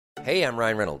Hey, I'm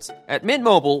Ryan Reynolds. At Mint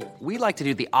Mobile, we like to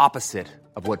do the opposite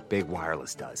of what Big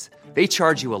Wireless does. They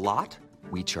charge you a lot,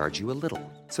 we charge you a little.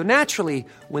 So naturally,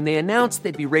 when they announced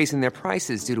they'd be raising their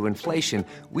prices due to inflation,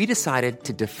 we decided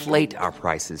to deflate our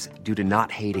prices due to not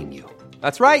hating you.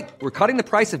 That's right. We're cutting the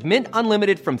price of Mint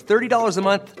Unlimited from $30 a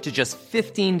month to just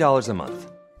 $15 a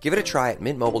month. Give it a try at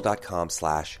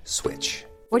mintmobile.com/switch.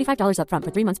 $45 up front for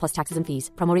 3 months plus taxes and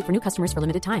fees. Promo rate for new customers for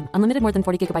limited time. Unlimited more than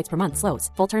 40 gigabytes per month. Slows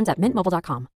full terms at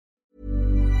mintmobile.com.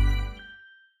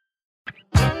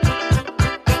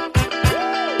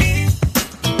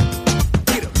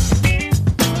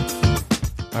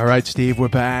 All right, Steve, we're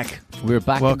back. We're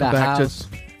back. Welcome in the back house.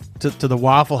 to the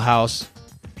Waffle House.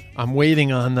 I'm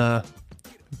waiting on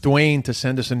Dwayne to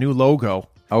send us a new logo.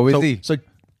 Oh, is he? So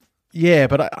yeah,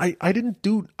 but I didn't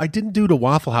do the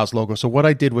Waffle House logo. So what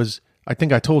I did was, I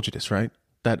think I told you this, right?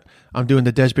 That I'm doing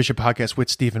the Des Bishop podcast with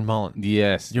Stephen Mullen.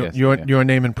 Yes. Your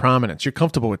name and prominence. You're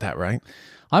comfortable with that, right?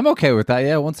 I'm okay with that.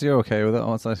 Yeah. Once you're okay with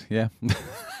it, yeah.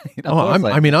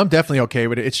 I'm definitely okay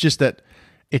with it. It's just that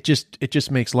it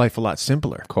just makes life a lot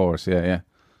simpler. Of course. Yeah.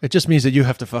 It just means that you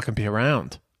have to fucking be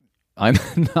around. I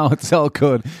know, it's all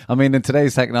good. I mean, in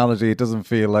today's technology, it doesn't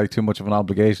feel like too much of an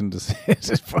obligation to say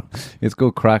it. It's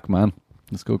good crack, man.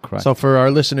 It's good crack. So for our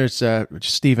listeners,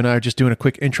 Steve and I are just doing a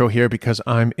quick intro here because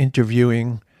I'm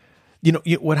interviewing.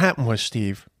 What happened was,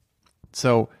 Steve.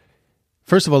 So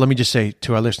first of all, let me just say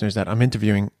to our listeners that I'm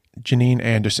interviewing Janine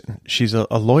Anderson. She's a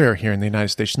lawyer here in the United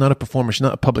States. She's not a performer. She's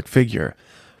not a public figure,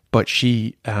 but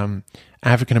she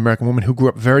African-American woman who grew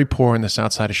up very poor in the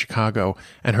south side of Chicago,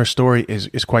 and her story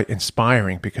is quite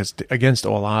inspiring because against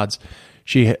all odds,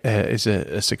 she is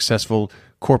a successful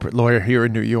corporate lawyer here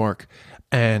in New York.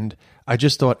 And I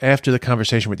just thought after the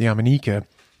conversation with Yamaneika,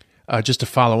 just to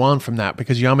follow on from that,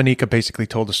 because Yamaneika basically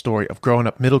told the story of growing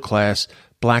up middle-class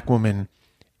black woman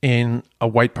in a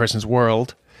white person's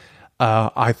world,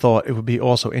 I thought it would be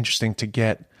also interesting to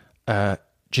get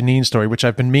Janine's story, which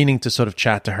I've been meaning to sort of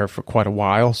chat to her for quite a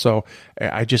while. So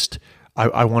I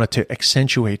wanted to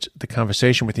accentuate the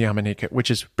conversation with Yamaneika, which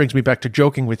brings me back to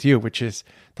joking with you, which is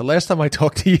the last time I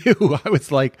talked to you, I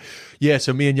was like, yeah,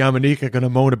 so me and Yamaneika are going to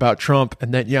moan about Trump.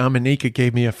 And then Yamaneika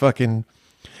gave me a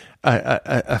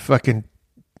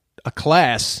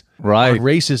class right. on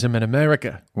racism in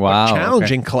America. Wow. A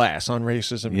challenging class on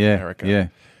racism in America. Yeah.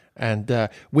 And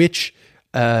which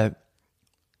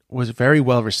was very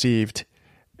well received.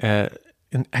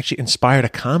 And actually inspired a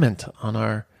comment on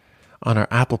our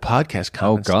Apple Podcast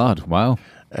comments. Oh God! Wow!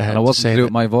 And I wasn't to do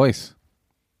with my voice.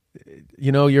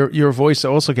 Your voice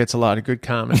also gets a lot of good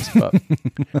comments, but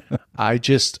I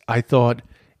thought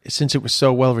since it was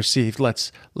so well received,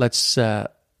 let's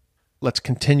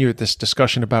continue this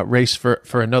discussion about race for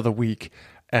another week.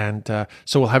 And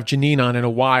so we'll have Janine on in a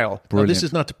while. Now, this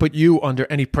is not to put you under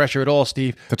any pressure at all,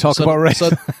 Steve. To talk about race.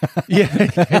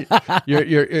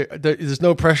 There's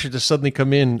no pressure to suddenly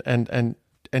come in and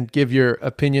give your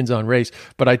opinions on race.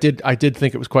 But I did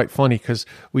think it was quite funny because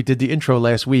we did the intro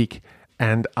last week,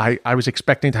 and I was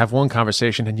expecting to have one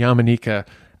conversation, and Yamaneika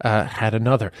had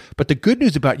another. But the good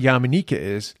news about Yamaneika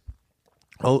is,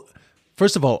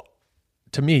 first of all,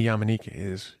 to me, Yamaneika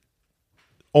is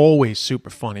always super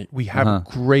funny. We have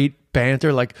great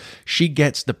banter. Like, she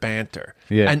gets the banter.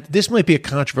 Yeah. And this might be a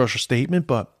controversial statement,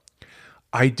 but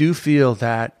I do feel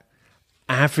that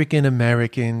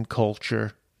African-American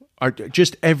culture, are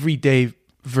just everyday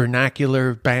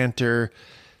vernacular banter,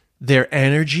 their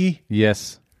energy.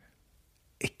 Yes.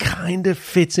 It kind of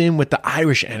fits in with the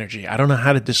Irish energy. I don't know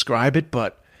how to describe it,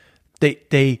 but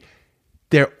they're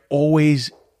always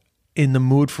in the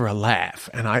mood for a laugh.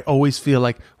 And I always feel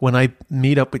like when I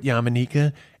meet up with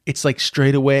Yamaneika, it's like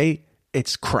straight away,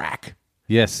 it's crack.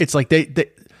 Yes. It's like they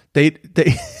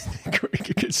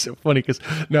it's so funny because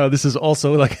no, this is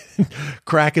also like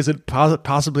crack isn't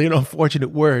possibly an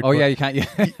unfortunate word. Oh yeah, you can't.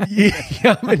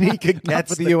 Yamaneika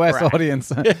gets for the US crack. audience.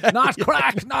 Not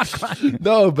crack.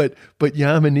 No, but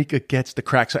Yamaneika gets the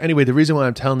crack. So anyway, the reason why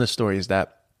I'm telling this story is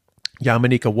that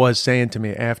Yamaneika was saying to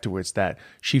me afterwards that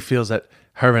she feels that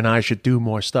her and I should do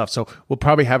more stuff. So we'll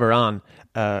probably have her on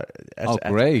as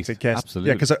a guest. Absolutely.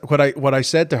 Yeah, because what I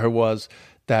said to her was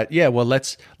that, well,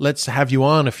 let's have you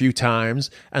on a few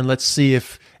times and let's see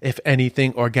if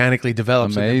anything organically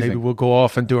develops. Amazing. And then maybe we'll go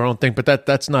off and do our own thing. But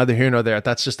that's neither here nor there.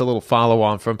 That's just a little follow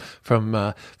on from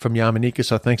Yamaneika.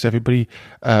 So thanks everybody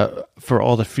for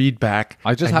all the feedback.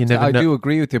 I just have to. I do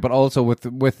agree with you, but also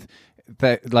with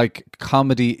that, like,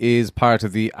 comedy is part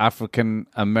of the African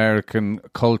American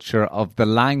culture of the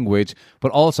language,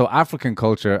 but also African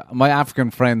culture. My African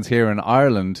friends here in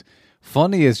Ireland,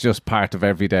 funny is just part of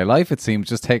everyday life, it seems,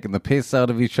 just taking the piss out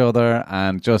of each other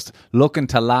and just looking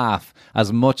to laugh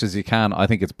as much as you can. I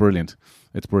think it's brilliant.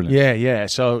 It's brilliant. Yeah.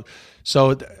 So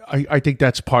I think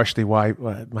that's partially why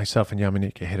myself and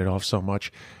Yamanika hit it off so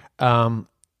much.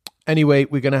 Anyway,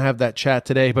 we're going to have that chat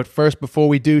today. But first, before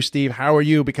we do, Steve, how are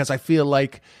you? Because I feel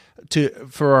like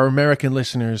for our American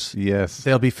listeners, Yes.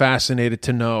 they'll be fascinated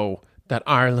to know that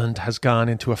Ireland has gone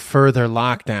into a further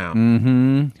lockdown.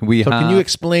 Mm-hmm. Can you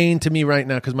explain to me right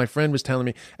now, because my friend was telling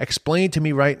me, explain to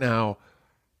me right now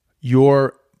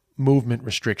your movement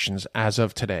restrictions as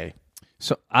of today.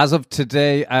 So as of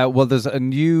today, there's a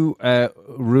new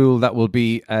rule that will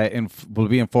be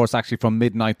enforced actually from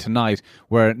midnight tonight,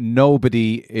 where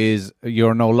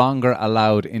you're no longer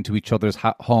allowed into each other's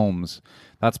homes.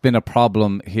 That's been a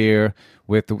problem here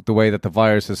with the way that the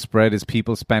virus has spread, is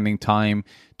people spending time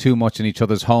too much in each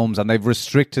other's homes, and they've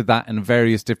restricted that in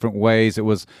various different ways.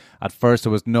 At first it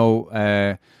was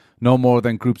no more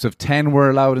than groups of 10 were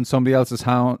allowed in somebody else's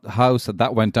house, and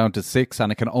that went down to 6,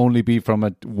 and it can only be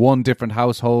from one different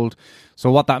household. So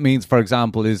what that means, for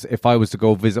example, is if I was to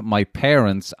go visit my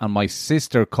parents and my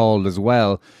sister called as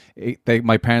well,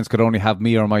 my parents could only have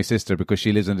me or my sister because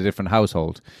she lives in a different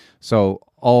household. So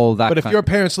all that. But if your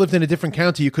parents lived in a different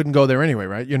county, you couldn't go there anyway,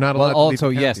 right? You're not allowed to leave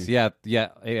the county. Yeah,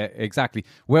 exactly.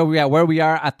 Where we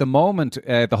are at the moment,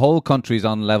 the whole country's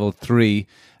on level 3.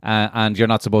 And you're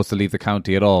not supposed to leave the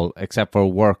county at all, except for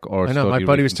work or I know, my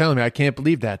buddy was telling me, I can't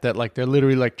believe that like they're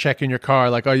literally like checking your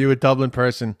car, like, are you a Dublin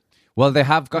person? Well, they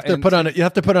have got. You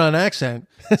have to put on an accent.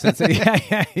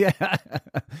 Yeah.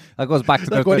 That goes back to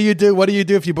like, what do you do? What do you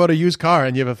do if you bought a used car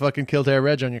and you have a fucking Kildare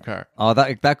Reg on your car? Oh,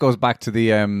 that goes back to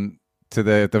the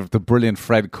brilliant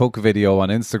Fred Cook video on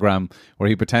Instagram where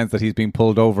he pretends that he's being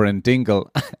pulled over in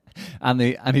Dingle. And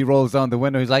he rolls down the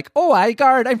window. He's like, "Oh, I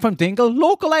guard. I'm from Dingle.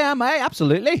 Local, I am.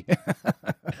 Absolutely."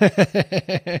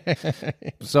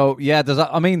 So yeah,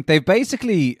 they've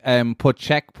basically put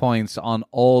checkpoints on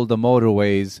all the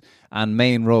motorways and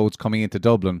main roads coming into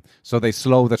Dublin, so they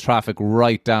slow the traffic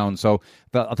right down. So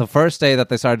the first day that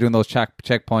they started doing those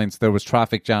checkpoints, there was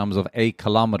traffic jams of 8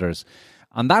 kilometers,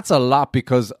 and that's a lot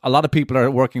because a lot of people are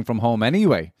working from home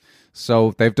anyway.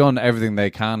 So they've done everything they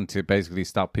can to basically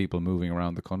stop people moving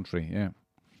around the country. Yeah.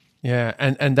 Yeah.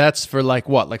 And that's for like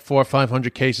what? Like 400 or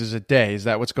 500 cases a day. Is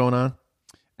that what's going on?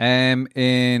 It's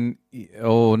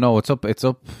up.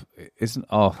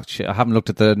 I haven't looked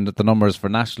at the numbers for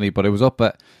nationally, but it was up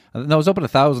at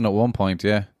 1,000 at one point.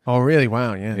 Yeah. Oh, really?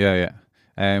 Wow. Yeah.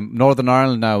 Yeah. Northern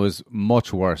Ireland now is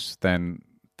much worse than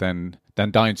down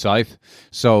south.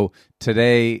 So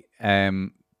today,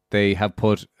 they have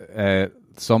put,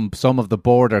 some of the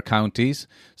border counties.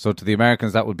 So to the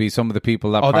Americans, that would be some of the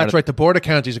people that. Oh, that's right. The border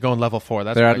counties are going level 4.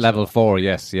 They're at level 4.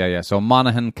 Yes, yeah. So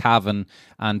Monaghan, Cavan,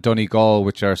 and Donegal,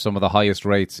 which are some of the highest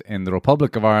rates in the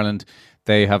Republic of Ireland,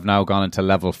 they have now gone into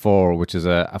level 4, which is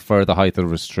a further height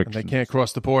of restriction. And they can't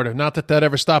cross the border. Not that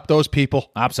ever stopped those people.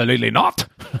 Absolutely not.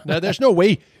 No, there's no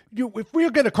way. If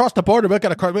we're going to cross the border,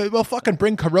 we'll fucking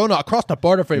bring Corona across the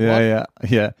border for you.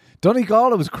 Yeah.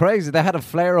 Donegal, it was crazy. They had a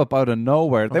flare up out of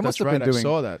nowhere. They must have been doing I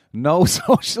saw that. No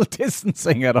social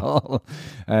distancing at all.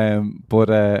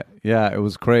 It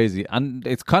was crazy. And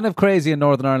it's kind of crazy in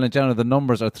Northern Ireland in general. The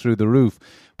numbers are through the roof.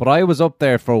 But I was up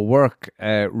there for work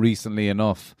recently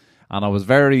enough, and I was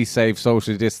very safe,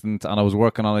 socially distant, and I was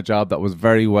working on a job that was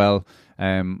very well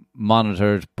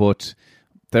monitored, but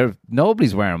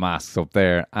nobody's wearing masks up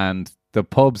there, and the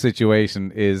pub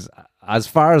situation is, as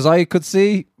far as I could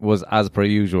see, was as per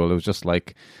usual. It was just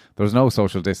like there was no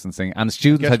social distancing, and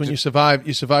students. When you survive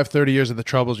 30 years of the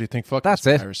Troubles, you think, "Fuck, that's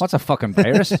it. Virus. What's a fucking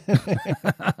virus?" It's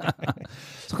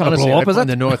gonna Honestly, blow up, is it?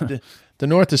 The north, the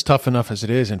north is tough enough as it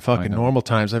is in fucking normal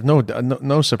times. I've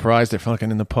no surprise they're fucking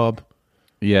in the pub.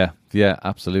 Yeah,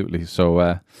 absolutely.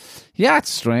 So, it's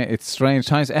strange. It's strange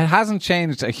times. It hasn't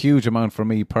changed a huge amount for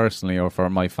me personally or for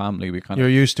my family. You're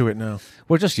used to it now.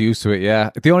 We're just used to it.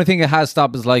 Yeah. The only thing it has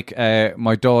stopped is like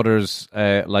my daughter's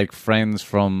like friends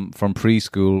from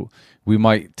preschool. We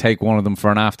might take one of them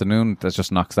for an afternoon. That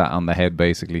just knocks that on the head,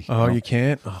 basically. Oh, you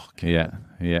can't. Oh, okay.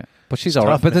 Yeah. But she's all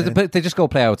right. But they just go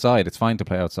play outside. It's fine to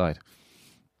play outside.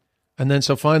 And then,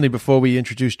 so finally, before we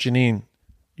introduce Janine,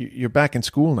 you're back in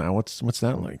school now. What's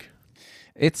that like?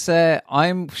 It's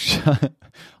I'm shocked.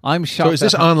 So is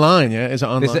this online? Yeah, is it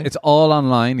online? It's all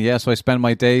online. Yeah, so I spend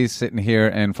my days sitting here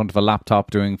in front of a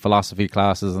laptop doing philosophy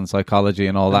classes and psychology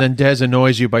and all that. And then Des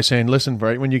annoys you by saying, "Listen,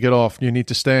 right when you get off, you need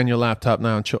to stay on your laptop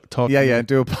now and talk." Yeah,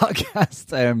 do a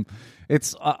podcast.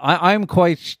 I'm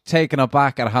quite taken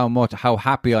aback at how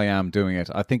happy I am doing it.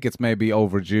 I think it's maybe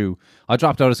overdue. I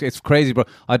dropped out of school. It's crazy, bro.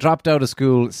 I dropped out of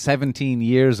school 17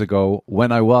 years ago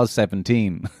when I was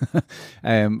 17.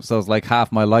 So it's like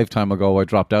half my lifetime ago I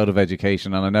dropped out of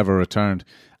education and I never returned.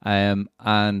 And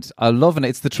I'm loving it.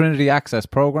 It's the Trinity Access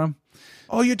program.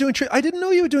 Oh, you're doing I didn't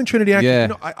know you were doing Trinity Access. Yeah. You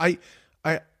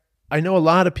know, I know a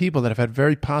lot of people that have had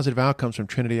very positive outcomes from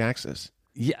Trinity Access.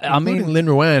 Yeah, I including mean, Lynn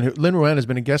Ruan. Lynn Ruan has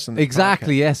been a guest on this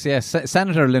exactly. podcast. Yes.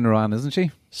 Senator Lynn Ruan, isn't she?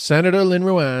 Senator Lynn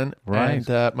Ruan, right?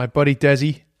 And my buddy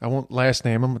Desi. I won't last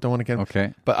name him. I don't want to get him.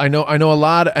 Okay. But I know a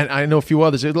lot, and I know a few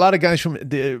others. There's a lot of guys from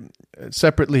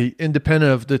separately,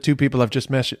 independent of the two people I've just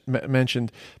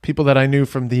mentioned. People that I knew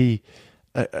from the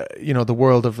the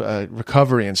world of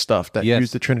recovery and stuff that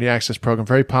use the Trinity Access program.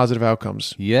 Very positive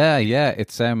outcomes. Yeah.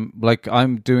 It's like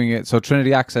I'm doing it. So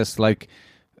Trinity Access, like,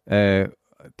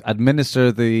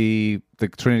 administer the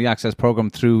Trinity Access program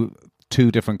through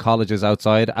 2 different colleges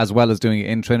outside, as well as doing it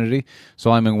in Trinity.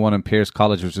 So I'm in one in Pierce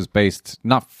College, which is based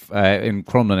not in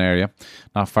Crumlin area,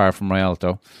 not far from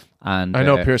Rialto. And I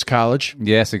know Pierce College.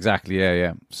 Yes, exactly.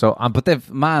 Yeah. So, but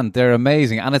they're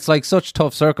amazing, and it's like such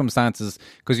tough circumstances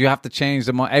because you have to change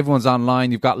them. Everyone's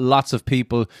online. You've got lots of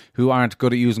people who aren't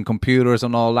good at using computers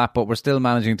and all that, but we're still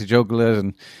managing to juggle it,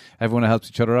 and everyone helps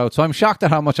each other out. So I'm shocked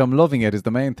at how much I'm loving it. Is the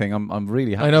main thing. I'm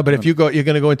really happy. I know, but if you're going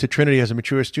to go into Trinity as a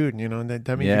mature student, and that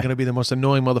means Yeah. you're going to be the most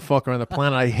annoying motherfucker on the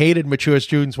planet. I hated mature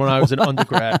students when I was an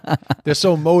undergrad. They're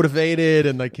so motivated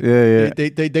and like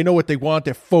they know what they want.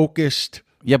 They're focused.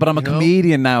 Yeah, but I'm a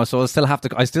comedian now, so I still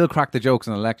crack the jokes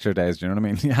in the lecture days. Do you know what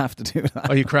I mean? You have to do that.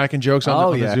 Are you cracking jokes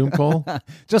on the Zoom call?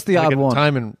 Just the odd one.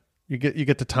 Timing, you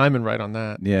get the timing right on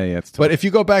that. Yeah, it's tough. But if you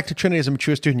go back to Trinity as a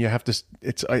mature student, you have to.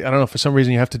 I don't know, for some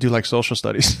reason you have to do like social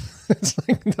studies.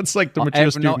 That's like the mature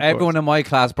student. No, everyone in my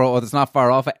class, bro. It's not far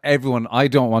off. Everyone. I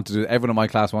don't want to do it. Everyone in my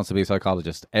class wants to be a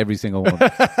psychologist. Every single one.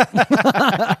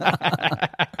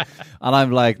 And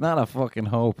I'm like, not a fucking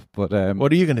hope. But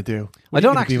what are you going to do? I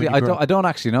don't actually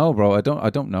know, bro. I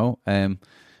don't know. I don't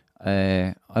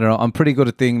know. I'm pretty good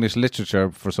at the English literature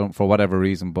for whatever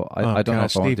reason, but I don't know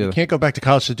if I want to do you it. can't go back to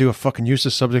college to do a fucking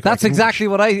useless subject. That's like exactly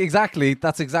what I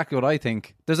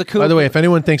think. There's a cool. By the way, if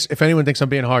anyone thinks I'm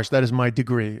being harsh, that is my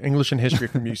degree, English and History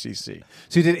from UCC.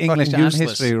 So you did English Fucking and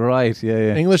useless. history, right?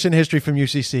 Yeah. English and History from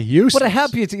UCC. Useless. But it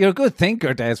helps you. You're a good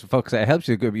thinker, Des. For fuck's sake, it helps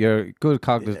you. You're good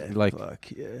cognitive.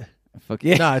 Fuck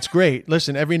yeah. Nah, it's great.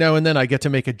 Listen, every now and then I get to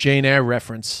make a Jane Eyre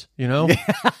reference.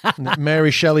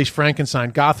 Mary Shelley's Frankenstein,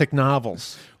 Gothic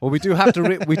novels. Well, we do have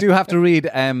to read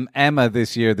Emma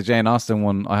this year, the Jane Austen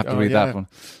one. I have to read that one.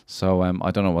 So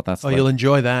I don't know what that's like. You'll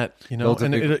enjoy that. You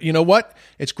know what?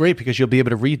 It's great because you'll be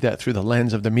able to read that through the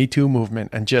lens of the Me Too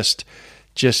movement and just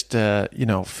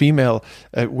female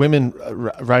women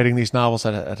writing these novels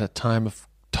at a time of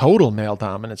total male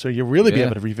dominance. So you'll really be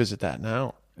able to revisit that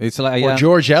now. It's like or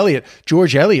George Eliot,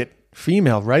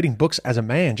 female, writing books as a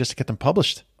man just to get them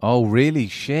published. Oh, really?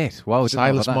 Shit! Wow.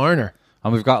 Silas Marner.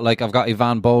 And I've got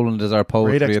Yvonne Boland as our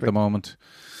poetry at the moment.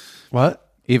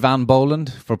 What? Yvonne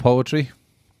Boland for poetry.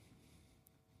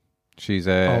 She's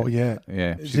oh yeah.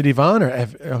 Is it Yvonne or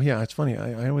oh yeah? It's funny.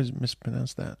 I always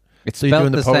mispronounce that. It's so you're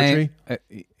doing the poetry.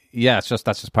 Yeah, that's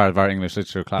just part of our English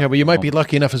literature class. Yeah, but you might be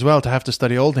lucky enough as well to have to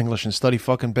study Old English and study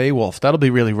fucking Beowulf. That'll be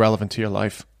really relevant to your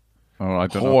life. Oh, I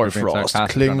don't Hoarfrost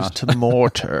clings to the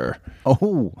mortar.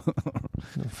 Oh.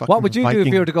 What would you do if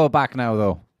you were to go back now,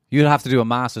 though? You'd have to do a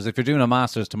master's. If you're doing a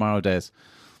master's tomorrow, Days.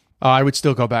 I would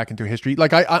still go back and do history.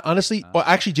 Like, I honestly, well,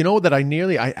 actually, do you know that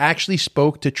I actually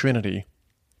spoke to Trinity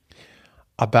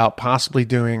about possibly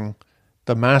doing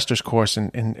the master's course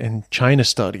in China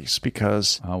studies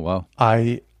because oh wow,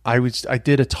 I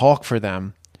did a talk for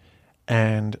them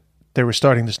and they were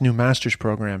starting this new master's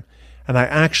program and I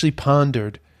actually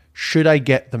pondered, should I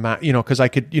get the because I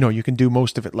could, you can do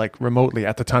most of it like remotely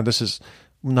at the time. This is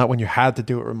not when you had to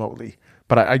do it remotely,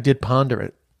 but I did ponder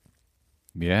it.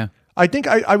 Yeah. I think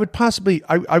I would possibly,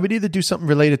 I would either do something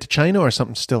related to China or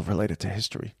something still related to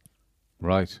history.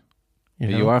 Right.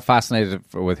 You are fascinated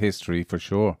with history for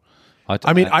sure.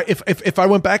 If I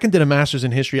went back and did a master's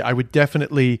in history, I would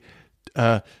definitely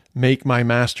make my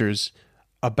master's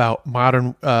about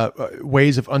modern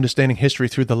ways of understanding history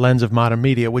through the lens of modern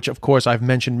media, which of course I've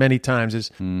mentioned many times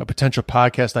is a potential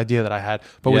podcast idea that I had,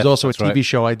 but was also a TV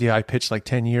show idea I pitched like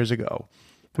 10 years ago,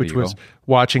 which was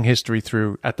watching history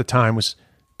through, at the time, was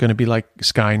going to be like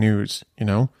Sky News,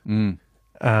 That'd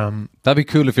be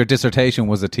cool if your dissertation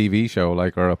was a TV show,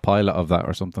 like, or a pilot of that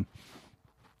or something.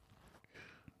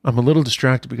 I'm a little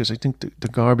distracted because I think the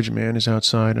garbage man is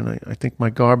outside, and I think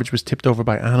my garbage was tipped over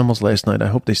by animals last night. I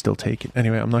hope they still take it.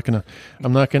 Anyway, I'm not gonna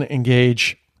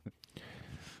engage.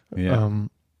 Yeah.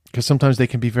 Because sometimes they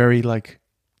can be very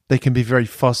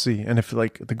fussy, and if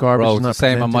like the garbage Bro, is it's not the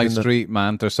same on my presented in street,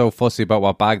 man. They're so fussy about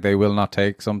what bag they will not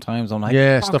take sometimes. I'm like,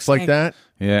 yeah, "Fuck's stuff like sake." that.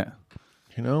 Yeah.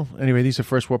 You know. Anyway, these are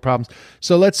first world problems.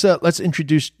 So let's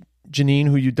introduce Janine,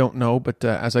 who you don't know, but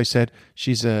as I said,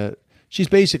 she's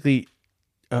basically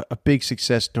a big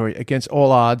success story against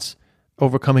all odds,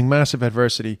 overcoming massive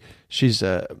adversity. She's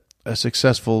a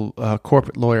successful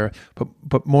corporate lawyer,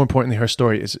 but more importantly, her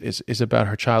story is about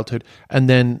her childhood. And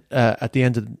then at the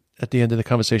end of the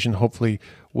conversation, hopefully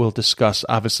we'll discuss,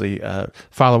 obviously,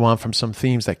 follow on from some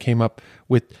themes that came up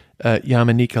with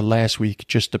Yamanika last week,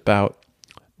 just about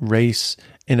race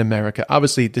in America.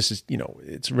 Obviously, this is,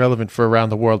 it's relevant for around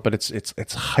the world, but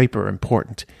it's hyper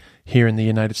important here in the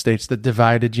United States, the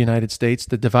divided United States,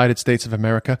 the divided states of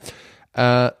America.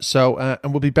 And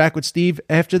we'll be back with Steve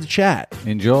after the chat.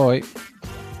 Enjoy.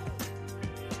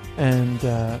 And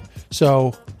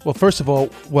well, first of all,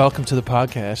 welcome to the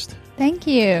podcast. Thank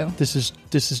you. This is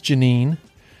Janine,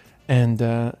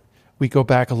 and we go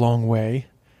back a long way.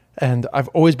 And I've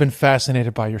always been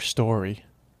fascinated by your story.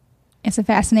 It's a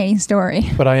fascinating story.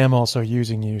 But I am also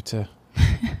using you to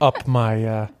up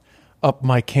my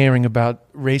caring about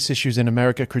race issues in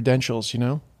America credentials,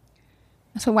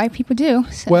 That's what white people do.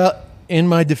 So. Well, in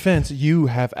my defense, you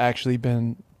have actually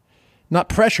been not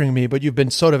pressuring me, but you've been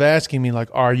sort of asking me, like,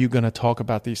 are you going to talk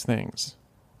about these things?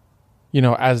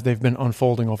 As they've been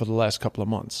unfolding over the last couple of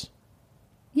months.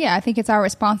 Yeah, I think it's our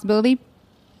responsibility,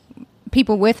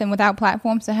 people with and without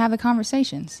platforms, to have the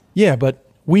conversations. Yeah, but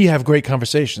we have great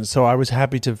conversations, so I was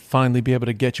happy to finally be able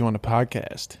to get you on the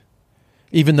podcast.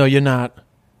 Even though you're not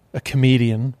a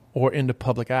comedian or in the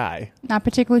public eye. Not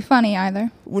particularly funny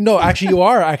either. Well, no, actually, you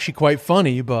are actually quite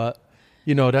funny, but,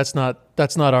 that's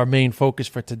not our main focus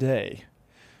for today.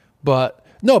 But,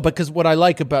 no, because what I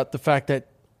like about the fact that,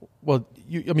 well,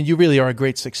 you really are a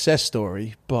great success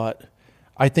story, but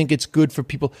I think it's good for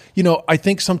people. I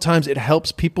think sometimes it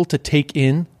helps people to take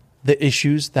in the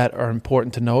issues that are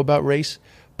important to know about race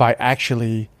by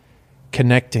actually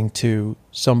connecting to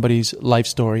somebody's life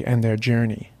story and their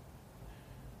journey.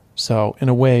 So, in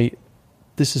a way,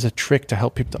 this is a trick to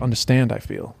help people to understand, I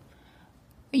feel.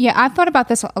 Yeah, I've thought about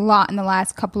this a lot in the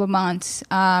last couple of months,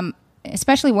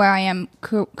 especially where I am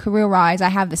career-wise. I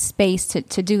have the space to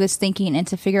do this thinking and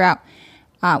to figure out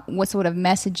what sort of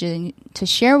messaging to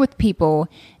share with people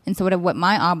and sort of what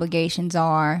my obligations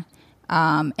are.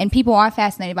 And people are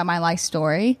fascinated by my life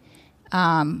story.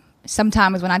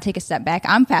 Sometimes when I take a step back,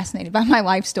 I'm fascinated by my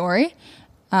life story,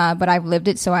 but I've lived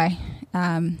it, so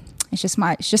it's just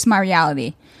my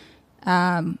reality.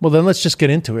 Well, then let's just get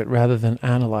into it rather than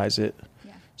analyze it.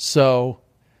 Yeah. So,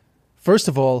 first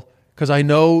of all, because I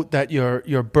know that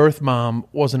your birth mom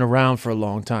wasn't around for a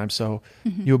long time, so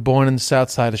you were born in the south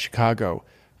side of Chicago.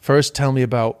 First, tell me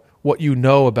about what you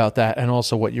know about that and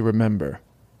also what you remember,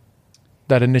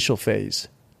 that initial phase.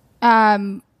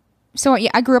 So,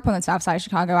 yeah, I grew up on the south side of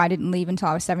Chicago. I didn't leave until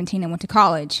I was 17 and went to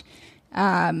college.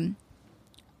 And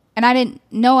I didn't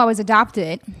know I was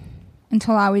adopted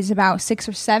until I was about 6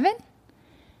 or 7.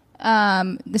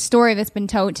 The story that's been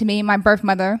told to me, my birth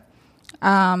mother,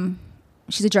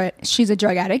 she's a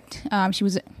drug addict. She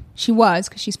was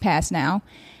because she's passed now.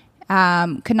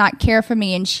 Could not care for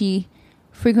me, and she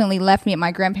frequently left me at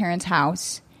my grandparents'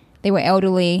 house. They were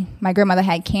elderly. My grandmother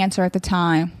had cancer at the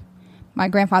time. My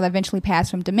grandfather eventually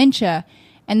passed from dementia,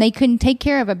 and they couldn't take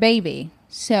care of a baby.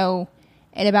 So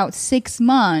at about 6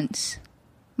 months,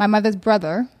 my mother's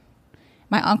brother,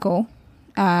 my uncle,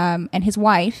 and his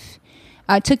wife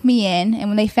took me in, and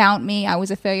when they found me, I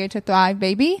was a failure to thrive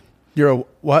baby. You're a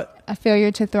what? A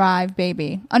failure to thrive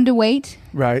baby. Underweight.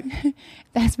 Right.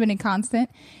 That's been a constant.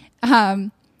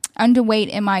 Underweight,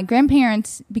 and my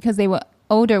grandparents, because they were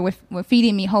older, were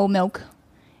feeding me whole milk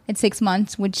at 6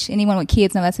 months, which anyone with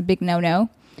kids know that's a big no-no.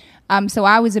 So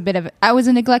I was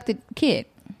a neglected kid.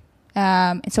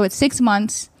 So at 6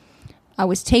 months, I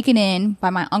was taken in by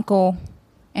my uncle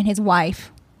and his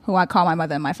wife, who I call my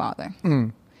mother and my father.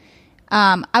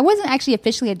 I wasn't actually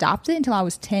officially adopted until I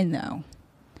was 10, though.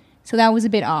 So that was a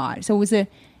bit odd. So it was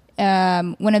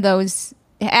one of those.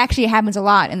 Actually, it happens a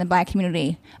lot in the black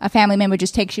community. A family member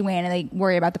just takes you in, and they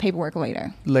worry about the paperwork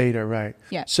later. Later, right?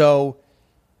 Yeah. So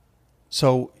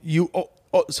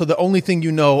the only thing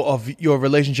you know of your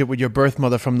relationship with your birth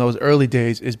mother from those early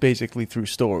days is basically through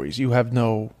stories. You have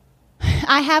no.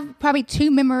 I have probably 2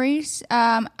 memories.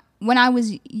 When I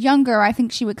was younger, I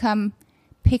think she would come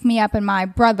pick me up, and my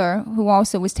brother, who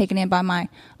also was taken in by my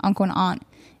uncle and aunt.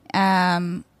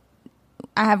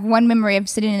 I have one memory of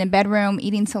sitting in a bedroom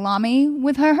eating salami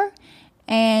with her.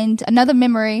 And another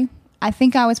memory, I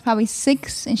think I was probably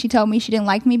 6, and she told me she didn't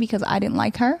like me because I didn't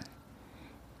like her.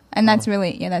 And that's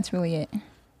really it.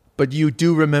 But you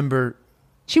do remember.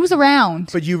 She was around.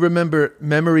 But you remember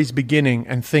memories beginning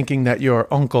and thinking that your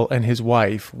uncle and his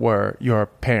wife were your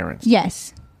parents.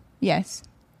 Yes.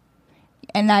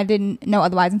 And I didn't know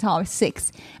otherwise until I was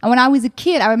 6. And when I was a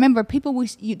kid, I remember people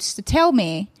used to tell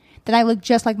me that I looked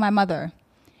just like my mother.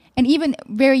 And even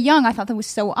very young, I thought that was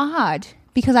so odd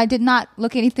because I did not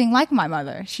look anything like my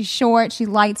mother. She's short, she's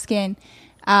light-skinned,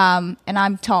 and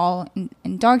I'm tall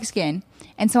and dark-skinned.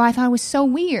 And so I thought it was so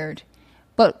weird.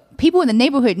 But people in the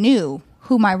neighborhood knew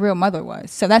who my real mother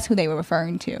was. So that's who they were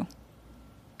referring to.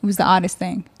 It was the oddest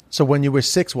thing. So when you were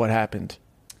 6, what happened?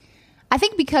 I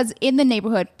think because in the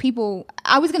neighborhood,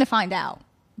 I was going to find out,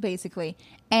 basically.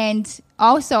 And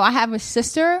also, I have a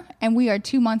sister, and we are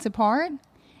 2 months apart.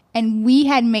 And we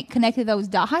hadn't connected those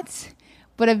dots.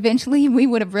 But eventually, we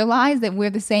would have realized that we're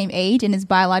the same age, and it's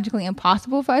biologically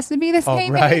impossible for us to be the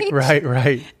same age.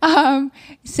 Right.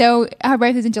 So her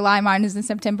birthday is in July, mine is in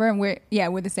September, and we're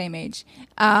the same age.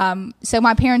 So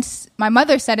my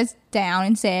mother sat us down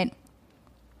and said,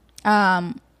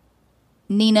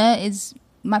 Nina is...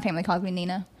 my family calls me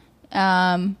Nina,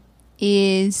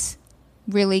 is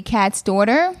really Kat's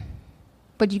daughter,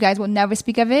 but you guys will never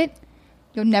speak of it.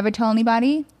 You'll never tell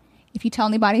anybody. If you tell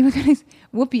anybody, we're going to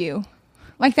whoop you.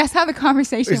 Like, that's how the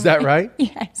conversation Is that went. right?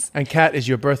 Yes. And Kat is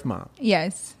your birth mom.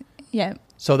 Yes. Yeah.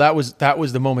 So that was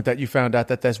the moment that you found out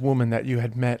that this woman that you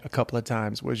had met a couple of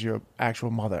times was your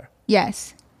actual mother.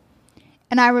 Yes.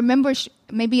 And I remember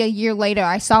maybe a year later,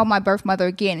 I saw my birth mother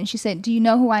again, and she said, "Do you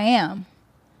know who I am?"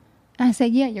 And I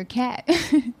said, "Yeah, you're Kat."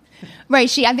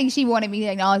 Right. I think she wanted me to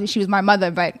acknowledge that she was my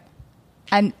mother, but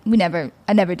I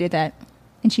never did that.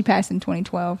 And she passed in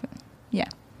 2012. Yeah.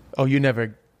 Oh, you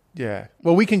never. Yeah.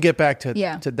 Well, we can get back to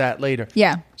that later.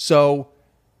 Yeah. So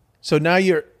now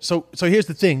so here's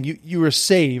the thing. You were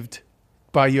saved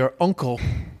by your uncle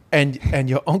and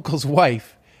your uncle's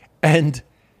wife. And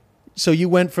so you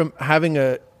went from having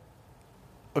your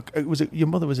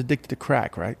mother was addicted to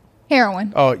crack, right?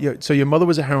 Heroin. Oh, so your mother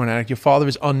was a heroin addict. Your father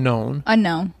is unknown.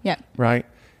 Unknown. Yeah. Right.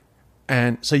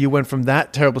 And so you went from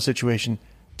that terrible situation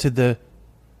to the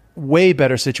way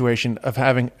better situation of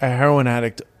having a heroin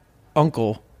addict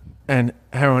uncle and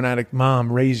heroin addict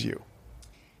mom raise you.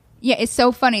 Yeah, it's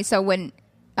so funny. So when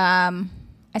I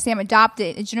say I'm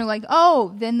adopted, it's generally like,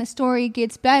 oh, then the story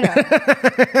gets better.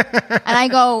 And I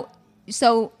go,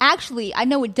 so actually, I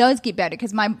know it does get better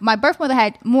because my birth mother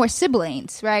had more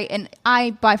siblings, right? And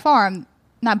I,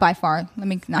 not by far, let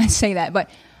me not say that, but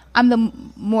I'm the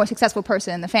more successful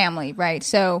person in the family, right?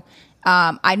 So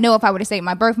I know if I were to say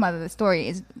my birth mother, the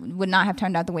story would not have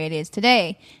turned out the way it is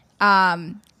today.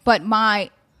 But my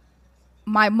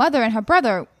mother and her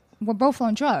brother were both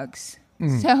on drugs.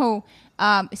 So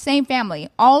same family.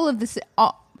 All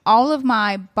of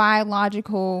my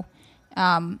biological,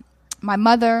 my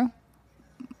mother,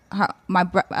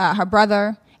 her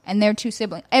brother, and their 2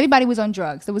 siblings, everybody was on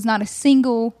drugs. There was not a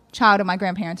single child of my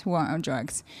grandparents who weren't on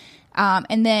drugs.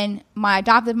 And then my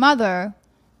adopted mother,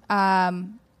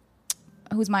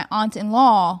 who's my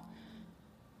aunt-in-law,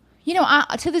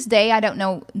 to this day, I don't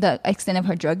know the extent of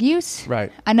her drug use.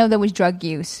 Right. I know there was drug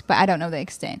use, but I don't know the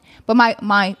extent. But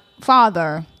my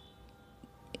father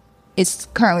is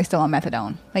currently still on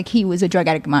methadone. Like, he was a drug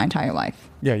addict my entire life.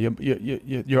 Yeah,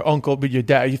 your uncle, but your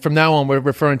dad. From now on, we're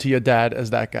referring to your dad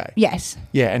as that guy. Yes.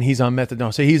 Yeah, and he's on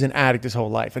methadone, so he's an addict his whole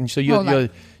life. And so you're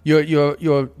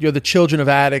the children of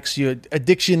addicts. Your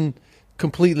addiction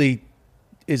completely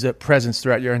is a presence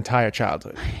throughout your entire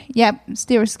childhood. Yep,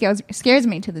 still scares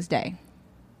me to this day.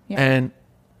 Yep. And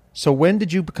so when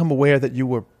did you become aware that you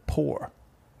were poor?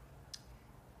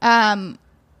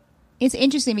 It's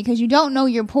interesting because you don't know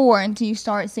you're poor until you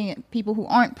start seeing people who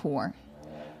aren't poor.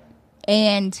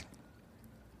 And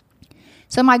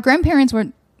so my grandparents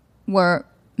were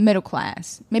middle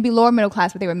class, maybe lower middle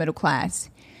class, but they were middle class.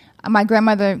 My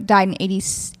grandmother died in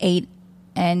 1988,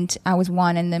 and I was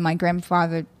 1, and then my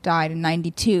grandfather died in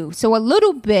 1992. So a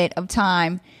little bit of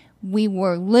time we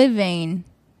were living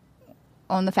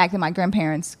on the fact that my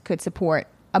grandparents could support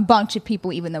a bunch of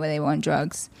people even though they were on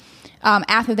drugs.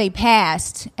 After they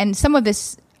passed, and some of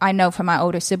this I know from my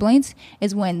older siblings,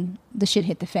 is when the shit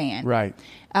hit the fan. Right.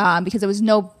 Because there was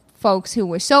no folks who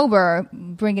were sober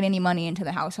bringing any money into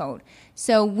the household.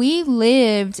 So we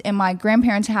lived in my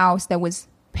grandparents' house that was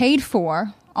paid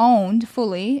for, owned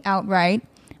fully, outright.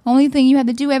 Only thing you had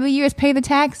to do every year is pay the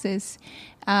taxes.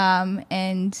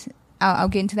 And I'll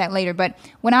get into that later. But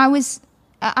when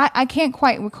I can't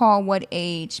quite recall what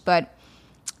age, but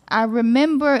I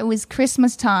remember it was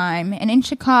Christmas time, and in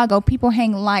Chicago, people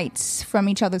hang lights from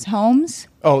each other's homes.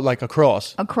 Oh, like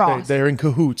across. Across. They're in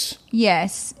cahoots.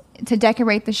 Yes. to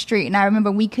decorate the street. And I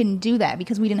remember we couldn't do that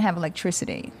because we didn't have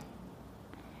electricity.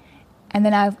 And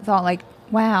then I thought, like,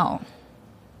 wow,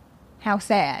 how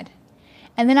sad.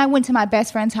 And then I went to my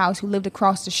best friend's house who lived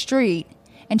across the street,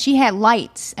 and she had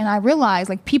lights. And I realized,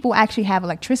 like, people actually have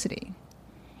electricity.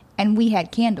 And we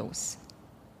had candles.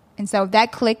 And so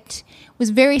that clicked. It was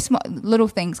very small, little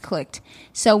things clicked.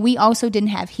 So we also didn't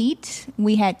have heat.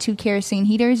 We had 2 kerosene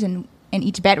heaters in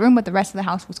each bedroom, but the rest of the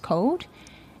house was cold.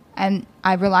 And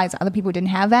I realized other people didn't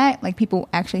have that. Like, people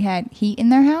actually had heat in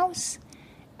their house.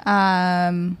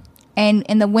 And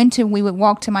in the winter, we would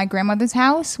walk to my grandmother's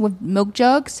house with milk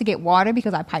jugs to get water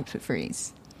because our pipes would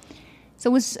freeze. So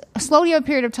it was slowly a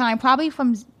period of time, probably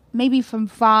from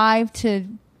 5 to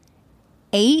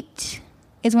 8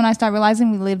 is when I started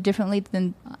realizing we live differently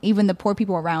than even the poor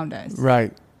people around us.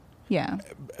 Right. Yeah.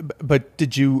 But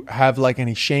did you have like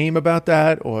any shame about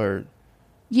that, or?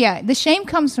 Yeah, the shame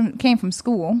came from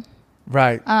school.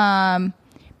 Right.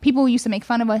 People used to make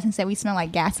fun of us and say we smell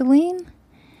like gasoline.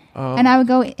 And I would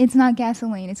go, it's not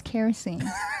gasoline, it's kerosene.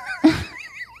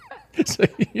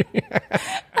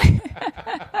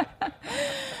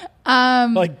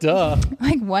 Like, duh.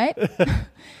 Like, what?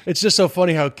 It's just so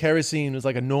funny how kerosene was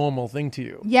like a normal thing to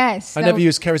you. Yes. I never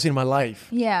used kerosene in my life.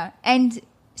 Yeah. And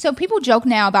so people joke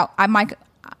now about,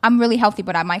 I'm really healthy,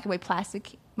 but I microwave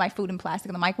my food in plastic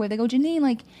in the microwave. They go, Janine,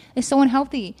 like, it's so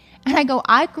unhealthy. And I go,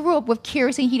 I grew up with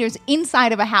kerosene heaters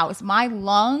inside of a house. My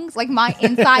lungs, like my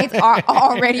insides are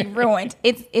already ruined.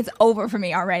 It's over for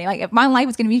me already. Like, if my life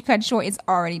was going to be cut short, it's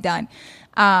already done.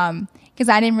 Because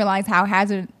I didn't realize how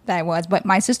hazardous that was. But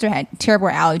my sister had terrible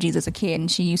allergies as a kid,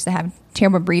 and she used to have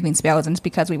terrible breathing spells, and it's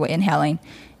because we were inhaling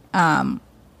carbon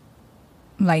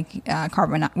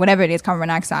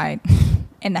monoxide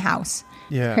in the house.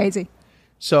 Yeah. Crazy.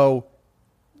 So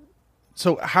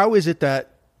how is it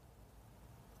that,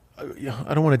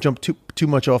 I don't want to jump too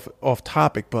much off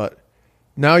topic, but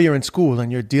now you're in school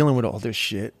and you're dealing with all this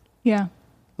shit. Yeah.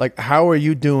 Like, how are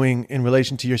you doing in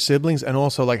relation to your siblings? And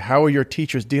also, like, how are your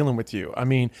teachers dealing with you? I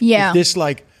mean, yeah. Is this,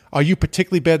 like, are you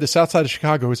particularly bad? The South Side of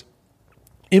Chicago is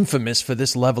infamous for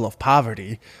this level of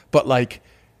poverty, but, like,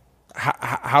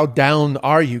 how down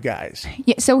are you guys?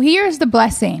 Yeah, so here's the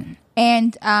blessing.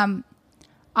 And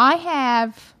I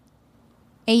have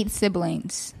 8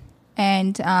 siblings,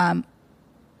 and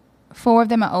 4 of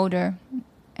them are older,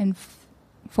 and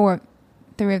 3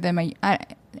 of them are,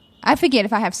 I forget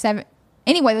if I have 7.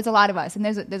 Anyway, there's a lot of us, and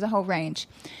there's a whole range.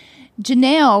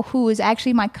 Janelle, who is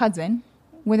actually my cousin,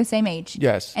 we're the same age.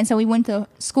 Yes. And so we went to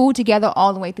school together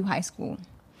all the way through high school.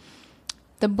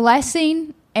 The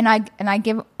blessing, and I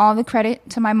give all the credit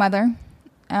to my mother,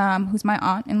 who's my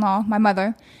aunt-in-law, my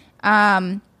mother.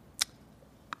 I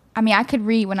mean, I could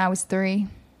read when I was 3.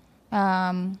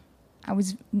 Janelle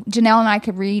and I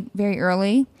could read very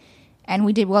early, and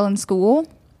we did well in school.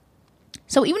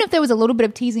 So even if there was a little bit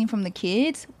of teasing from the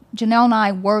kids, Janelle and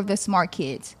I were the smart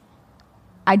kids,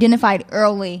 identified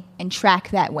early and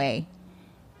tracked that way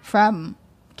from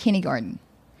kindergarten.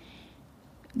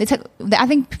 I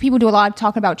think people do a lot of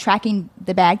talking about tracking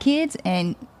the bad kids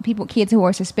and kids who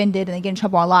are suspended and they get in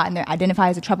trouble a lot and they're identified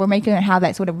as a troublemaker and how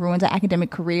that sort of ruins their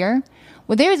academic career.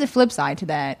 Well, there is a flip side to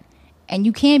that, and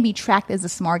you can be tracked as a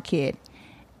smart kid.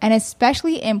 And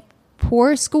especially in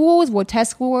poor schools where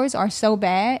test scores are so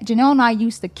bad, Janelle and I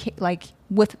used to,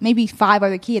 with maybe 5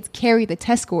 other kids, carry the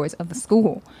test scores of the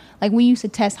school. Like, we used to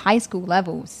test high school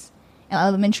levels in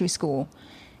elementary school.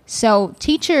 So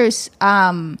teachers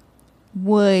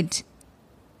would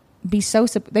be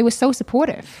they were so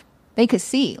supportive. They could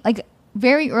see, like,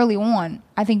 very early on,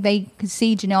 I think they could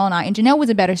see Janelle and I, and Janelle was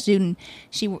a better student.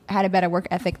 She had a better work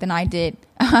ethic than I did,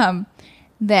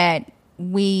 that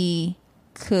we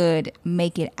could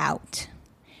make it out.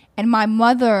 And my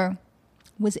mother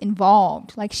was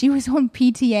involved. Like, she was on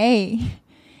PTA.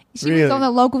 She was on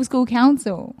the local school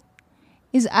council.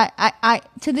 I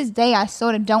to this day, I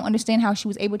sort of don't understand how she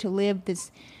was able to live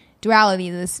this duality,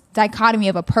 this dichotomy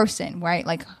of a person, right?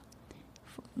 Like,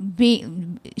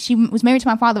 she was married to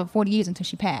my father for 40 years until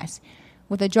she passed,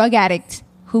 with a drug addict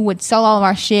who would sell all of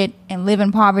our shit and live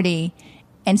in poverty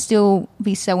and still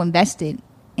be so invested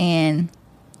in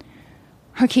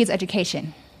her kids'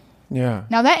 education. Yeah.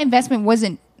 Now, that investment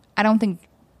wasn't, I don't think,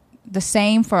 the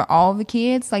same for all the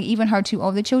kids. Like, even her 2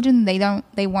 older children,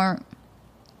 they weren't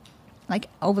like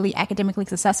overly academically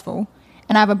successful.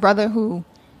 And I have a brother who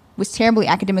was terribly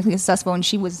academically successful, and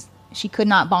she could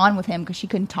not bond with him because she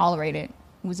couldn't tolerate it.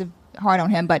 It was hard on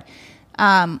him. But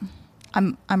I'm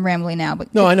rambling now.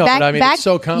 But no, I know. But I mean, it's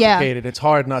so complicated. Yeah. It's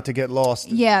hard not to get lost.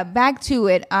 Yeah. Back to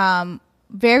it.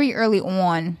 Very early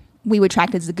on, we were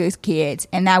attracted as the good kids,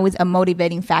 and that was a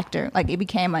motivating factor. Like, it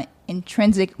became an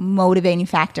intrinsic motivating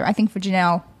factor, I think, for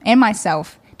Janelle and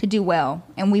myself to do well,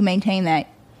 and we maintained that.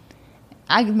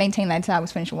 I maintained that until I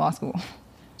was finished with law school.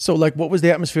 So, like, what was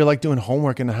the atmosphere like doing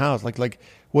homework in the house? Like,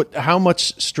 what? How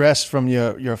much stress from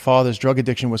your father's drug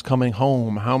addiction was coming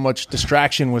home? How much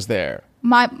distraction was there?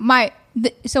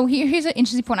 So here's an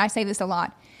interesting point. I say this a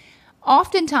lot.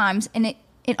 Oftentimes, and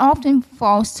it often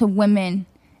falls to women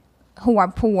who are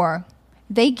poor.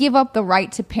 They give up the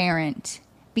right to parent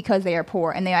because they are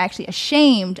poor, and they are actually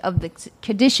ashamed of the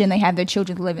condition they have their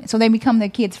children live in. So they become their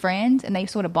kids' friends, and they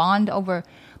sort of bond over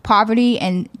poverty,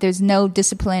 and there's no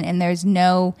discipline, and there's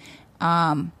no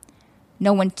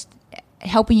one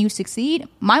helping you succeed.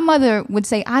 My mother would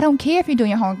say, I don't care if you're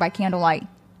doing your homework by candlelight.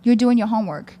 You're doing your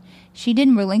homework. She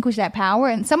didn't relinquish that power,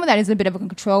 and some of that is a bit of a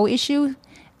control issue,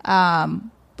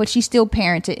 but she still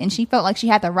parented, and she felt like she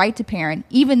had the right to parent,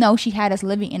 even though she had us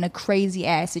living in a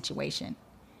crazy-ass situation.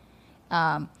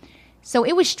 So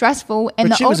it was stressful. And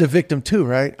but she was a victim too,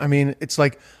 right? I mean, it's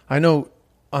like, I know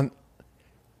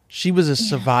she was a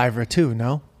survivor too,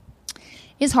 no?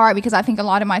 It's hard because I think a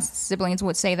lot of my siblings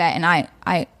would say that, and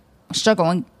I struggle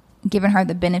in giving her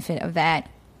the benefit of that.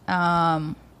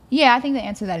 Yeah, I think the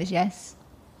answer to that is yes.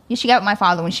 Yeah, she got with my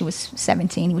father when she was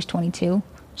 17. He was 22.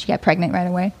 She got pregnant right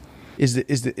away. Is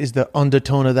the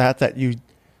undertone of that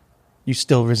you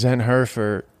still resent her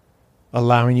for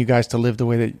allowing you guys to live the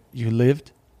way that you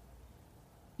lived?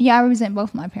 Yeah, I resent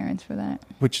both my parents for that.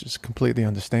 Which is completely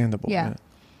understandable. Yeah. Man.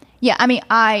 Yeah, I mean,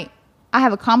 I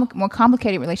have a more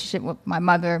complicated relationship with my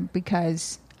mother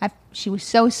because she was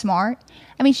so smart.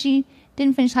 I mean, she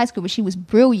didn't finish high school, but she was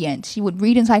brilliant. She would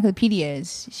read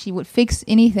encyclopedias. She would fix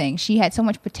anything. She had so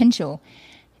much potential.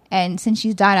 And since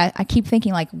she's died, I keep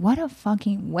thinking, like, what a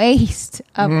fucking waste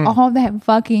of all that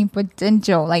fucking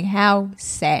potential. Like, how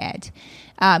sad.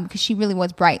 Because she really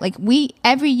was bright. Like,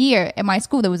 every year at my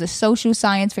school, there was a social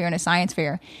science fair and a science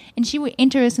fair. And she would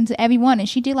enter us into every one. And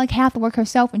she did, like, half the work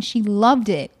herself. And she loved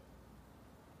it.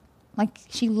 Like,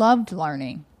 she loved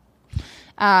learning.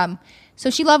 So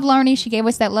she loved learning. She gave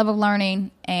us that love of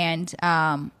learning.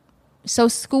 And so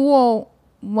school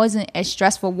wasn't as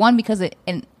stressful. One, because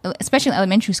especially in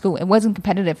elementary school, it wasn't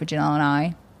competitive for Janelle and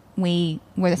I. We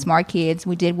were the smart kids.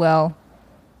 We did well.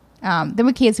 There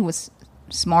were kids who was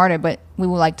smarter, but we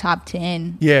were like top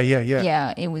 10. Yeah.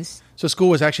 Yeah, it was. So school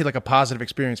was actually like a positive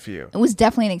experience for you. It was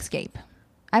definitely an escape.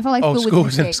 I felt like school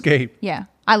was an escape. Yeah.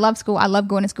 I love school. I love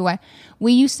going to school.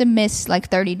 We used to miss like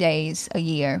 30 days a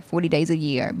year, 40 days a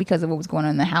year because of what was going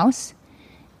on in the house.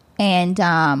 And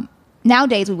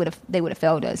nowadays they would have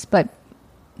failed us, but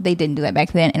they didn't do that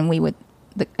back then. And we would,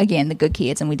 again, the good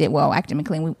kids, and we did well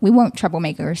academically. We weren't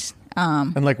troublemakers.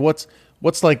 And like, what's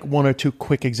like one or two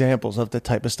quick examples of the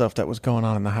type of stuff that was going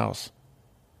on in the house?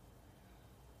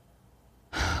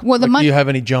 Well, do you have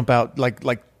any jump out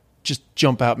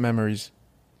memories?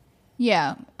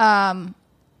 Yeah.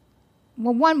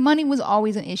 Well, money was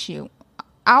always an issue.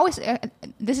 I always,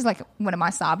 this is like one of my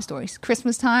sob stories.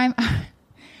 Christmas time,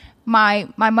 my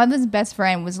mother's best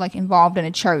friend was like involved in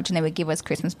a church, and they would give us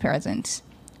Christmas presents,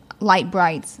 light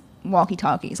brights,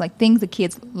 walkie-talkies, like things the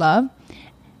kids love.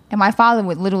 And my father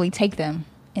would literally take them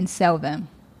and sell them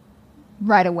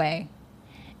right away.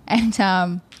 And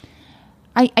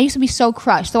I used to be so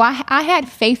crushed. So I had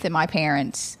faith in my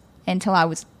parents until I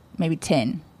was maybe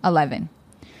 10, 11.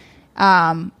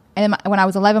 And then when I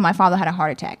was 11, my father had a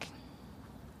heart attack.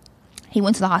 He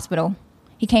went to the hospital.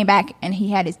 He came back, and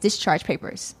he had his discharge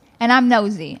papers. And I'm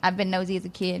nosy. I've been nosy as a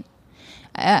kid.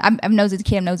 I'm nosy as a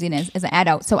kid. I'm nosy as an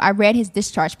adult. So I read his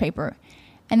discharge paper.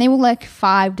 And they were like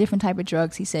 5 different type of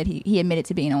drugs he said he admitted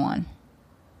to being on.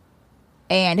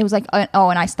 And it was like, and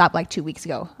I stopped like 2 weeks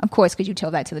ago. Of course, because you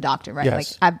tell that to the doctor, right?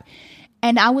 Yes. Like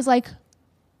and I was like,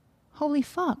 holy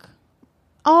fuck.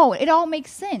 Oh, it all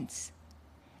makes sense.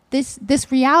 This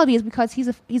reality is because he's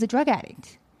a drug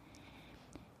addict.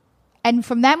 And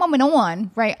from that moment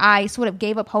on, right, I sort of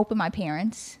gave up hope in my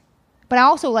parents. But I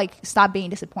also like stopped being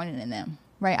disappointed in them,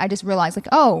 right? I just realized like,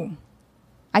 oh,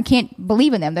 I can't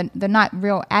believe in them. They're not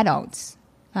real adults.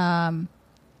 So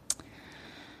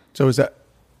was that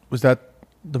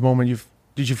the moment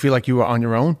did you feel like you were on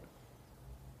your own?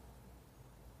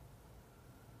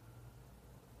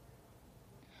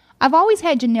 I've always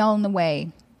had Janelle in the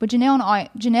way, but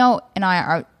Janelle and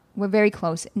I we're very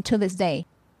close until this day.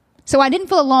 So I didn't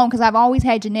feel alone because I've always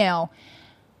had Janelle,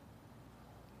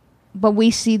 but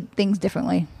we see things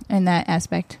differently in that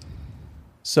aspect.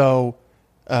 So,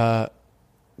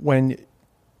 when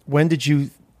did you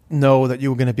know that you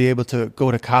were going to be able to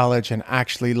go to college and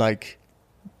actually like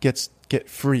get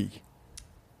free?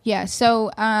 Yeah.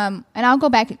 So, and I'll go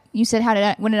back. You said,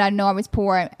 when did I know I was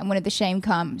poor and when did the shame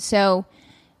come? So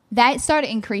that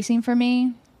started increasing for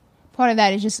me. Part of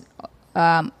that is just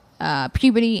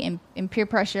puberty and peer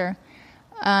pressure.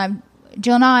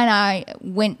 Jonah and I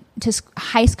went to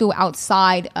high school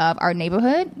outside of our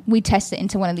neighborhood. We tested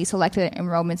into one of these selected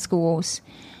enrollment schools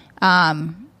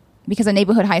because a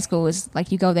neighborhood high school is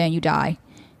like you go there and you die.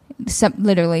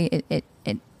 Literally,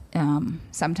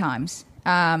 sometimes.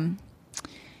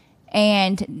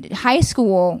 And high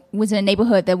school was in a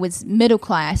neighborhood that was middle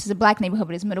class. It's a black neighborhood,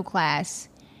 but it's middle class.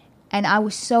 And I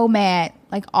was so mad,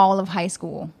 like all of high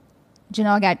school.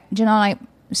 Janelle and I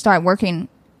started working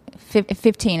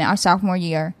 15, our sophomore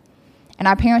year, and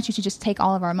our parents used to just take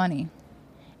all of our money.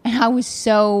 And I was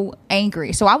so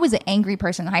angry. So I was an angry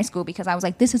person in high school because I was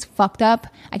like, this is fucked up.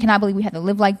 I cannot believe we have to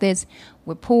live like this.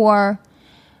 We're poor.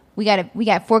 We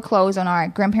got foreclosed on our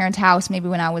grandparents' house maybe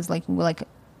when we were like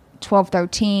 12,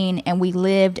 13, and we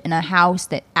lived in a house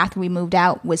that after we moved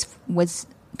out was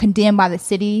condemned by the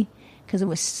city because it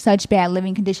was such bad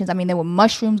living conditions. I mean, there were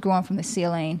mushrooms growing from the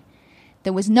ceiling.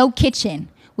 There was no kitchen.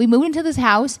 We moved into this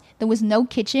house. There was no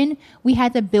kitchen. We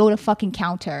had to build a fucking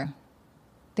counter.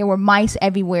 There were mice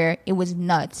everywhere. It was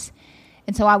nuts.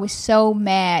 And so I was so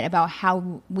mad about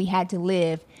how we had to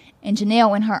live. And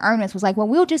Janelle, in her earnest, was like, well,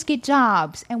 we'll just get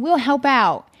jobs and we'll help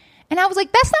out. And I was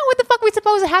like, that's not what the fuck we're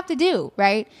supposed to have to do,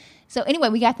 right? So anyway,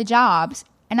 we got the jobs,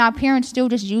 and our parents still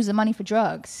just use the money for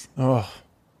drugs. Oh.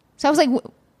 So I was like,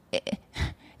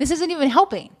 this isn't even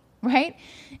helping, right?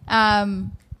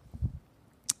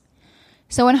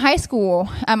 So in high school,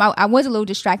 I was a little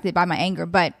distracted by my anger,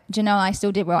 but Janelle and I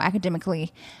still did well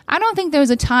academically. I don't think there was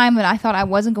a time that I thought I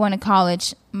wasn't going to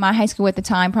college. My high school at the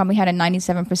time probably had a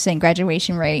 97%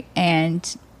 graduation rate,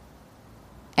 and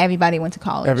everybody went to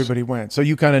college. Everybody went. So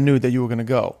you kind of knew that you were going to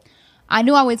go. I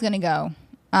knew I was going to go.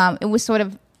 It was sort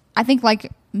of, I think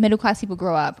like middle class people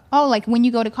grow up. Oh, like when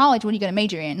you go to college, what are you going to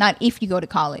major in? Not if you go to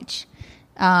college.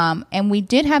 And we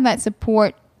did have that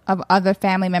support of other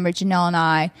family members, Janelle and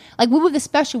I. Like we were the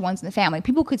special ones in the family.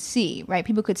 People could see, right?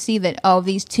 People could see that, oh,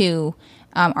 these two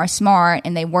are smart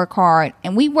and they work hard.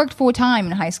 And we worked full time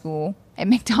in high school at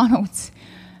McDonald's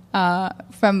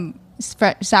from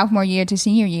sophomore year to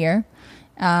senior year.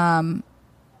 And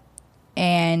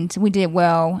we did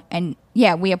well. And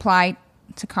yeah, we applied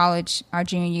to college our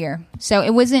junior year. So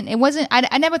it wasn't,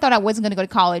 I never thought I wasn't going to go to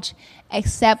college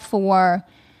except for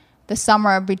the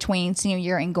summer between senior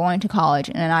year and going to college.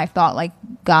 And then I thought like,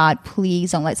 God,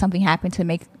 please don't let something happen to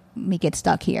make me get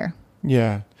stuck here.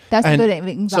 Yeah. That's and good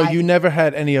anxiety. So you never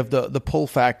had any of the pull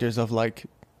factors of like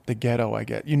the ghetto, I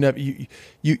get.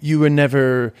 You were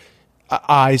never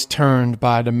eyes turned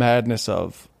by the madness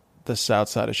of the south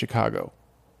side of Chicago.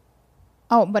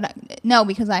 Oh, but no,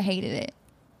 because I hated it.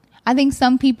 I think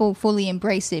some people fully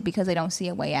embrace it because they don't see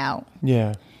a way out.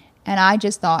 Yeah. And I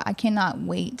just thought, I cannot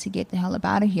wait to get the hell up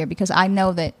out of here because I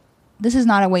know that this is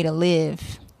not a way to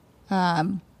live.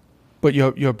 But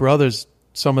your brothers,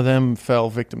 some of them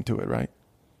fell victim to it, right?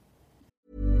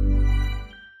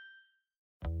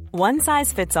 One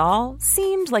size fits all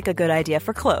seemed like a good idea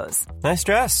for clothes. Nice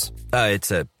dress. It's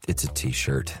a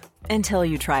t-shirt. Until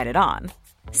you tried it on.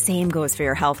 Same goes for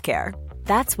your healthcare.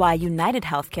 That's why United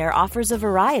Healthcare offers a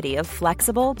variety of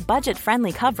flexible,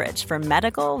 budget-friendly coverage for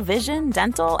medical, vision,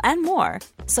 dental, and more.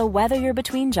 So whether you're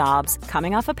between jobs,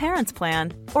 coming off a parent's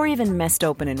plan, or even missed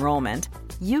open enrollment,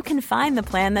 you can find the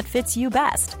plan that fits you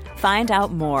best. Find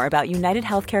out more about United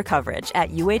Healthcare coverage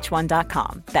at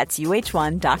uh1.com. That's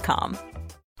uh1.com.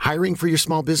 Hiring for your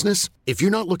small business? If you're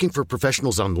not looking for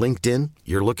professionals on LinkedIn,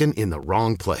 you're looking in the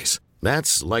wrong place.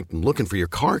 That's like looking for your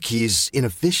car keys in a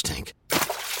fish tank.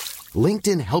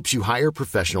 LinkedIn helps you hire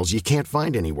professionals you can't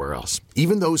find anywhere else,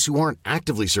 even those who aren't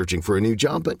actively searching for a new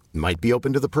job but might be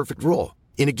open to the perfect role.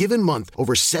 In a given month,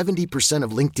 over 70%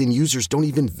 of LinkedIn users don't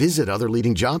even visit other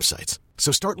leading job sites.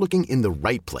 So start looking in the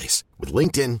right place. With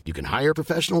LinkedIn, you can hire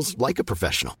professionals like a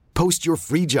professional. Post your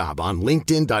free job on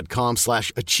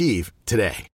linkedin.com/achieve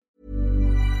today.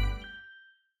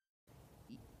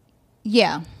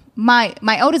 Yeah.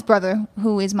 My oldest brother,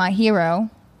 who is my hero,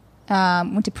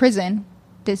 went to prison,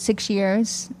 did 6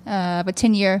 years of a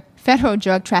 10-year federal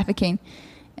drug trafficking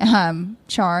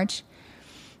charge.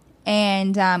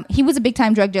 And he was a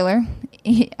big-time drug dealer.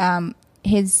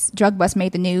 His drug bust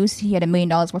made the news. He had $1 million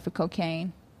worth of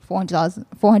cocaine,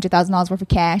 $400,000 worth of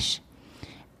cash.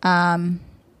 And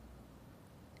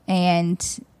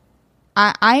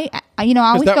I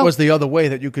always that felt, was the other way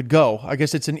that you could go. I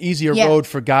guess it's an easier road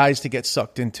for guys to get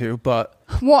sucked into, but...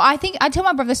 Well, I think I tell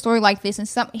my brother a story like this, and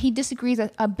he disagrees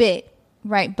a bit,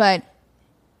 right? But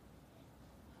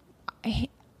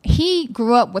he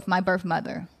grew up with my birth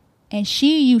mother. and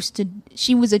she's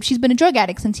been a drug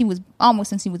addict since he was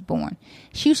born.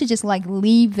 She used to just like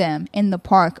leave them in the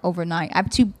park overnight. I have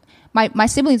my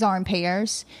siblings are in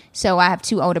pairs, so I have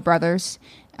 2 older brothers.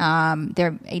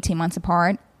 They're 18 months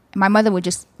apart. My mother would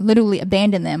just literally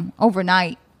abandon them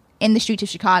overnight in the streets of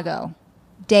Chicago,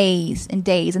 days and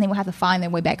days, and they would have to find their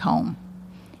way back home.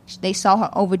 They saw her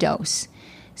overdose.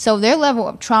 So their level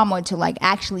of trauma to like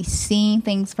actually seeing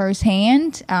things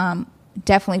firsthand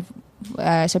definitely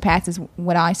surpasses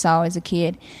what I saw as a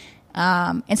kid.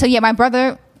 And so, yeah, my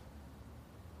brother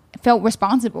felt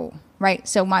responsible, right?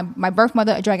 So my birth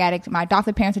mother, a drug addict, my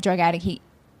adopted parents, a drug addict,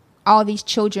 all these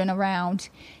children around.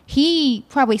 He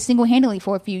probably single-handedly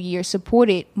for a few years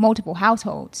supported multiple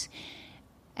households.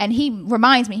 And he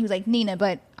reminds me, he was like, Nina,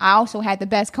 but I also had the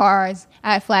best cars,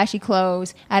 I had flashy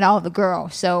clothes, I had all the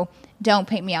girls. So don't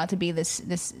paint me out to be this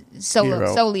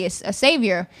solely a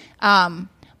savior.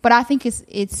 But I think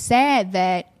it's sad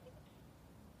that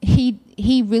he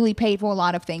really paid for a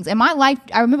lot of things. And my life,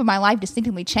 I remember my life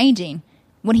distinctly changing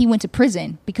when he went to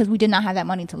prison because we did not have that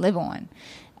money to live on.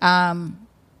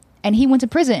 And he went to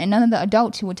prison, and none of the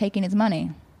adults who were taking his money,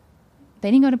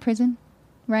 they didn't go to prison,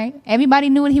 right? Everybody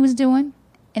knew what he was doing,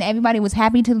 and everybody was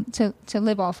happy to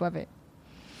live off of it.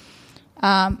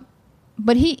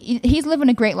 But he's living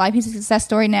a great life. He's a success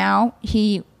story now.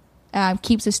 He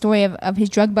keeps the story of his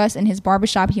drug bust in his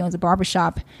barbershop. He owns a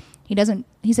barbershop.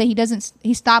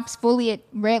 He stops fully at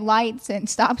red lights and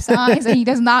stop signs, and he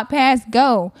does not pass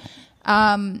go.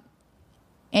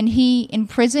 And he, in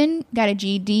prison, got a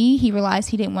GED. He realized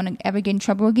he didn't want to ever get in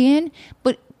trouble again.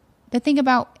 But the thing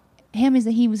about him is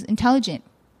that he was intelligent,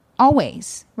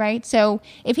 always, right? So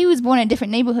if he was born in a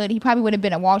different neighborhood, he probably would have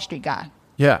been a Wall Street guy.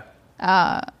 Yeah.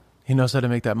 He knows how to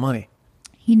make that money.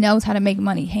 He knows how to make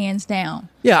money, hands down.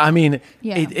 Yeah, I mean,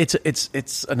 Yeah.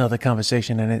 it's another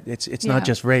conversation, and it's not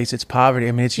just race, it's poverty.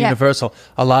 I mean, it's universal.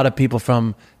 A lot of people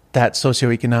from that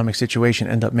socioeconomic situation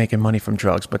end up making money from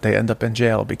drugs, but they end up in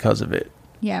jail because of it.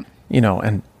 Yeah.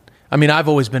 And I mean, I've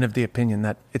always been of the opinion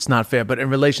that it's not fair. But in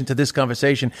relation to this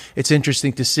conversation, it's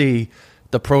interesting to see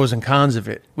the pros and cons of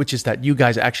it, which is that you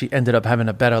guys actually ended up having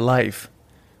a better life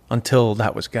until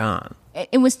that was gone.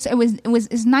 It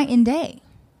was night and day.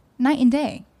 Night and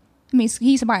day. I mean,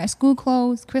 he used to buy us school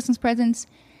clothes, Christmas presents.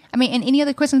 I mean, and any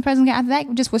other Christmas presents after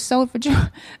that just was sold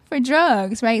for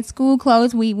drugs, right? School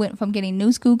clothes. We went from getting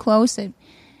new school clothes to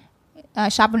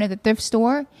shopping at the thrift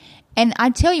store. And I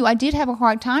tell you, I did have a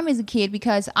hard time as a kid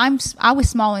because I was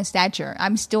small in stature.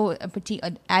 I'm still a petite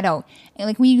adult. And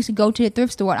like we used to go to the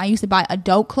thrift store and I used to buy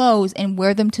adult clothes and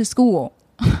wear them to school.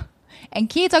 And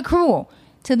kids are cruel.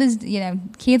 To this,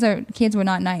 kids were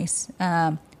not nice.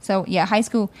 So yeah, high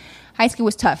school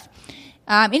was tough.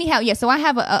 Anyhow, yeah, so I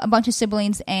have a bunch of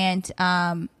siblings and,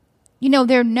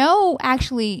 there no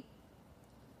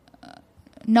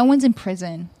one's in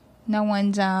prison. No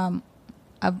one's,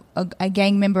 a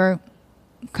gang member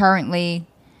currently.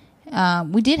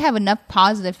 We did have enough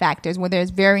positive factors where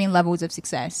there's varying levels of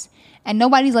success, and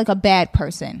nobody's like a bad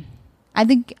person. I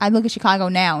think I look at Chicago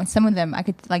now, and some of them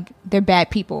they're bad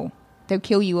people. They'll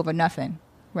kill you over nothing,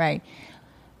 right?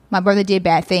 My brother did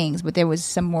bad things, but there was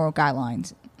some moral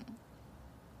guidelines.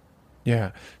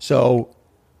 Yeah. So,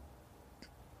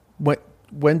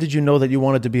 when did you know that you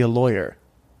wanted to be a lawyer?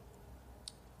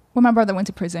 When my brother went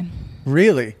to prison.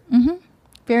 Really? Mm-hmm.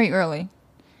 Very early.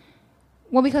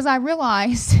 Well, because I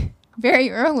realized very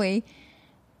early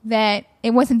that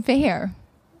it wasn't fair,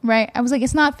 right? I was like,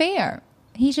 it's not fair.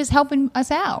 He's just helping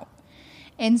us out.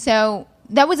 And so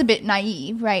that was a bit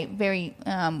naive, right? Very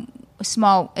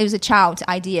small. It was a child's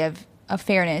idea of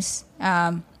fairness.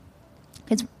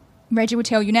 Because Reggie would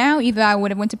tell you now, either I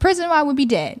would have went to prison or I would be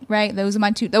dead, right? Those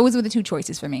were the two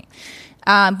choices for me.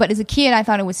 But as a kid, I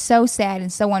thought it was so sad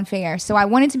and so unfair. So I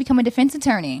wanted to become a defense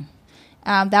attorney.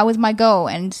 That was my goal.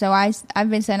 And so I've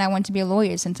been saying I want to be a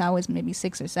lawyer since I was maybe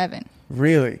 6 or 7.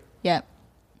 Really? Yep.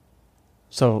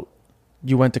 So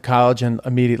you went to college and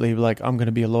immediately like, I'm going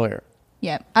to be a lawyer.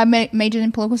 Yep. I majored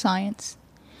in political science.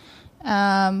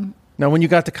 Now, when you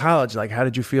got to college, like, how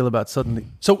did you feel about suddenly?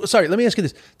 So, sorry, let me ask you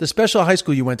this. The special high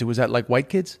school you went to, was that like white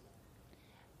kids?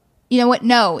 You know what?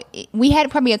 No. We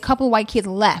had probably a couple of white kids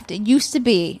left. It used to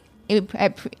be, it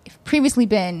had previously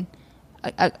been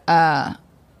a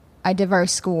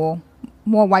diverse school,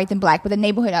 more white than black, but the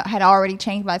neighborhood had already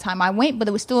changed by the time I went, but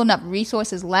there was still enough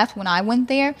resources left when I went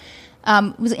there.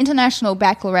 It was an international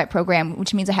baccalaureate program,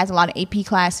 which means it has a lot of AP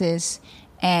classes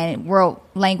and world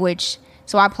language.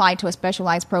 So I applied to a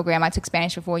specialized program. I took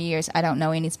Spanish for 4 years. I don't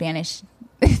know any Spanish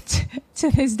to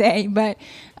this day, but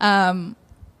I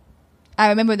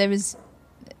remember there was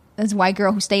this white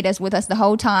girl who stayed with us the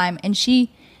whole time, and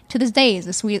she to this day is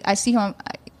the sweet. I see her on,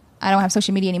 I don't have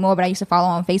social media anymore, but I used to follow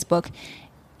her on Facebook.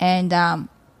 And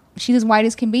she's as white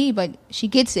as can be, but she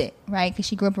gets it, right? Because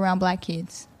she grew up around black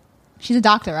kids. She's a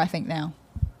doctor, I think, now.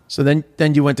 So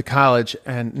then you went to college,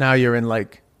 and now you're in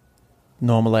like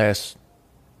normal ass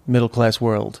middle class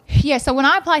world. Yeah. So when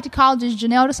I applied to colleges,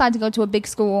 Janelle decided to go to a big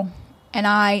school, and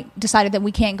I decided that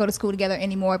we can't go to school together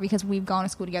anymore because we've gone to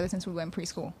school together since we were in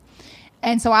preschool.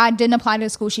 And so I didn't apply to the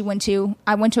school she went to.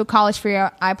 I went to a college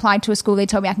fair. I applied to a school. They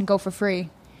told me I can go for free,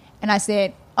 and I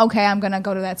said, okay, I'm gonna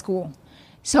go to that school.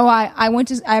 So I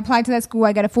applied to that school.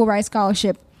 I got a full ride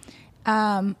scholarship,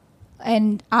 and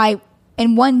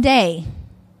in one day,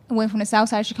 I went from the south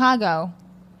side of Chicago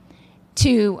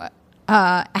to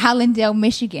Allendale,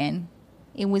 Michigan.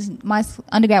 It was, my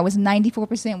undergrad was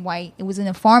 94% white. It was in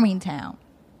a farming town.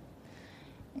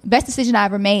 Best decision I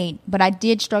ever made, but I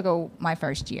did struggle my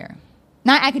first year.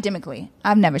 Not academically.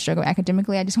 I've never struggled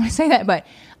academically. I just want to say that, but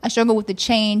I struggled with the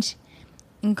change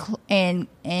and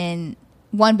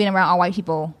one, being around all white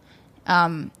people,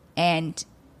 and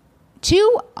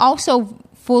two, also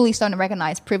fully starting to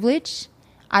recognize privilege.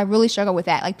 I really struggle with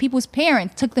that. Like, people's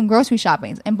parents took them grocery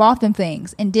shopping and bought them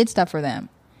things and did stuff for them.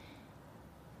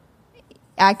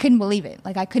 I couldn't believe it.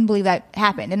 Like, I couldn't believe that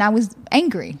happened. And I was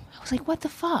angry. I was like, what the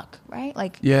fuck? Right?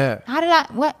 Like, Yeah. how did I,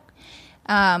 what?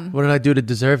 What did I do to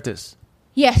deserve this?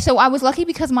 Yeah, so I was lucky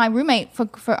because my roommate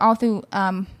for all through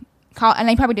college, and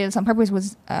they probably did this on purpose,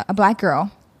 was a black girl.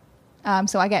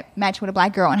 So I got matched with a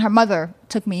black girl, and her mother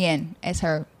took me in as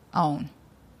her own.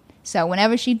 So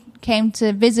whenever she came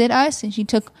to visit us and she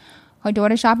took her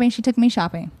daughter shopping, she took me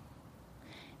shopping.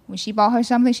 When she bought her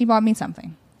something, she bought me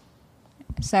something.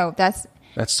 So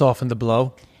that softened the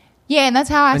blow. Yeah, and that's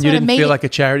how I and sort you of didn't made feel it. like a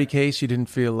charity case? You didn't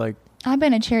feel like... I've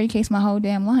been a charity case my whole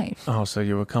damn life. Oh, so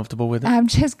you were comfortable with it? I've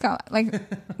just got, like,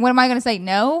 what am I going to say?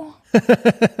 No?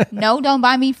 No, don't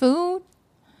buy me food?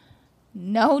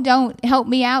 No, don't help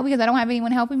me out because I don't have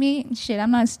anyone helping me? Shit, I'm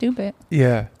not stupid.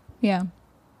 Yeah. Yeah.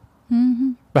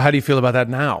 Mm-hmm. But how do you feel about that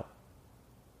now?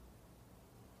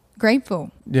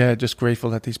 Grateful. Yeah, just grateful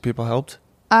that these people helped?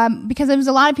 Because there was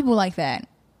a lot of people like that.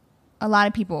 A lot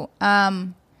of people.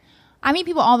 I meet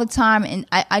people all the time, and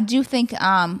I do think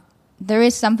there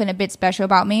is something a bit special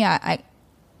about me.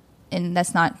 And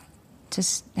that's not to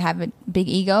have a big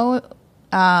ego,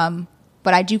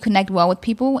 but I do connect well with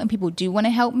people, and people do want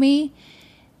to help me.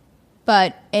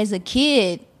 But as a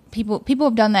kid, people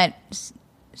have done that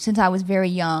since I was very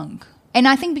young, and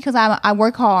I think because I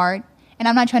work hard, and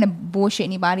I'm not trying to bullshit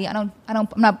anybody. I'm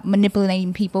not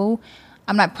manipulating people.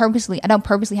 I don't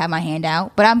purposely have my hand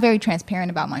out, but I'm very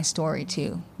transparent about my story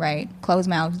too, right? Closed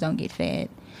mouths don't get fed.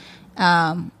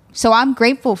 So I'm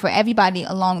grateful for everybody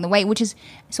along the way, which is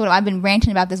sort of, I've been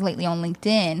ranting about this lately on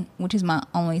LinkedIn, which is my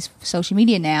only social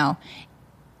media now.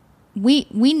 We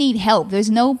need help. There's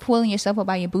no pulling yourself up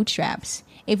by your bootstraps.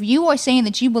 If you are saying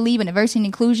that you believe in diversity and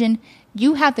inclusion,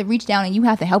 you have to reach down and you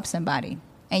have to help somebody.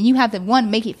 And you have to,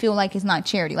 one, make it feel like it's not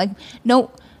charity. Like,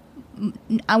 no,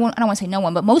 I don't want to say no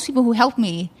one, but most people who helped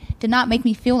me did not make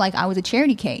me feel like I was a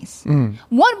charity case.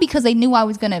 One, because they knew I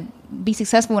was going to be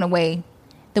successful in a way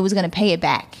that was going to pay it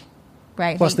back,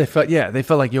 right? Plus, they felt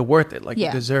like you're worth it, like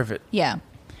you deserve it. Yeah.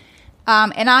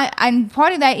 And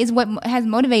part of that is what has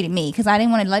motivated me, because I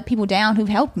didn't want to let people down who've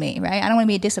helped me, right? I don't want to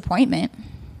be a disappointment.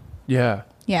 Yeah.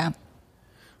 Yeah.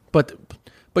 But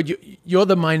you're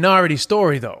the minority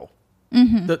story, though.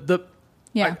 Mm-hmm.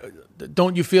 Yeah.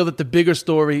 Don't you feel that the bigger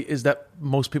story is that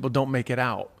most people don't make it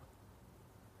out?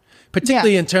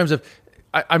 Particularly in terms of,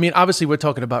 I mean, obviously we're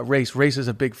talking about race. Race is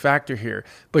a big factor here.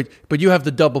 But you have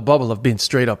the double bubble of being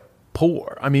straight up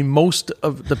poor. I mean, most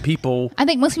of the people... I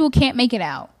think most people can't make it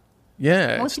out.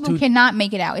 Yeah. Most people cannot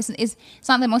make it out. It's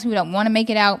not that most people don't want to make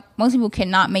it out. Most people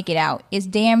cannot make it out. It's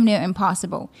damn near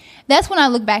impossible. That's when I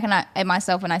look back at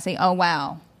myself and I say, oh,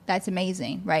 wow, that's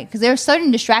amazing, right? Because there are certain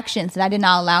distractions that I did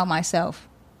not allow myself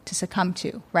to succumb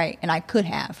to, right? And I could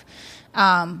have.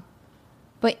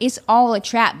 But it's all a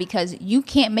trap because you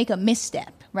can't make a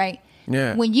misstep, right?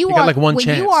 Yeah. When you got like one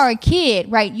chance. you are a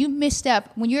kid, right, you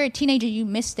misstep. When you're a teenager, you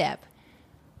misstep.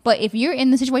 But if you're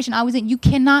in the situation I was in, you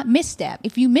cannot misstep.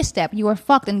 If you misstep, you are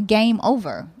fucked and game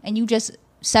over. And you just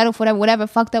settle for whatever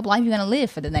fucked up life you're going to live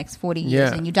for the next 40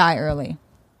 years and you die early.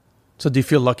 So do you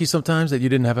feel lucky sometimes that you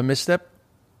didn't have a misstep?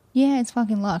 Yeah, it's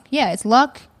fucking luck. Yeah, it's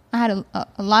luck. I had a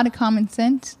lot of common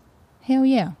sense. Hell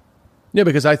yeah. Yeah,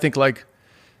 because I think like,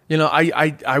 you know,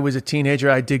 I was a teenager.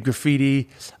 I did graffiti.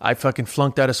 I fucking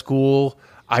flunked out of school.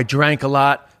 I drank a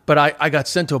lot. But I got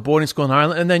sent to a boarding school in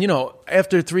Ireland. And then, you know,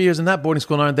 after 3 years in that boarding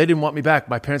school in Ireland, they didn't want me back.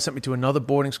 My parents sent me to another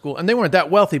boarding school. And they weren't that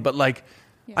wealthy, but like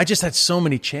I just had so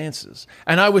many chances.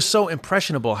 And I was so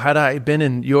impressionable. Had I been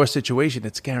in your situation,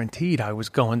 it's guaranteed I was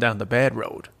going down the bad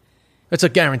road. It's a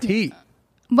guarantee.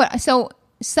 But so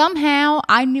somehow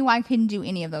I knew I couldn't do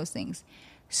any of those things.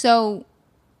 So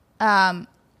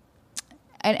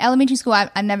at elementary school, I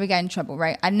never got in trouble,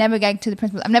 right? I never got to the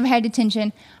principal. I've never had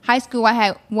detention. High school, I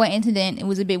had one incident. It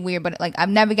was a bit weird, but like I've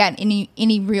never gotten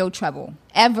any real trouble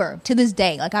ever to this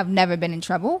day. Like I've never been in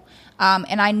trouble.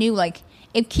 And I knew like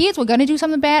if kids were going to do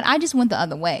something bad, I just went the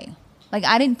other way. Like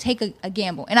I didn't take a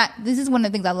gamble. And this is one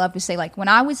of the things I love to say. Like when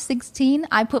I was 16,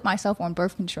 I put myself on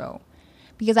birth control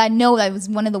because I know that was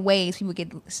one of the ways people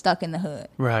get stuck in the hood.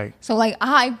 Right. So like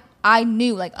I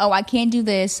knew like, oh, I can't do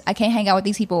this. I can't hang out with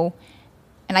these people.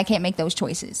 And I can't make those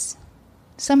choices.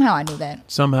 Somehow I knew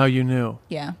that. Somehow you knew.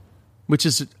 Yeah. Which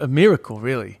is a miracle,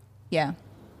 really. Yeah.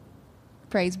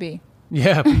 Praise be.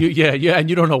 Yeah, and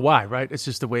you don't know why, right? It's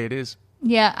just the way it is.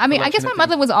 Yeah, I mean, I guess my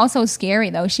mother was also scary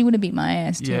though. She would have beat my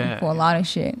ass too for a lot of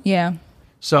shit. Yeah.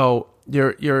 So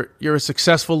you're a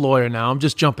successful lawyer now. I'm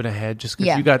just jumping ahead, just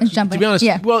because you got. To be honest,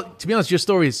 well, to be honest, your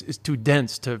story is too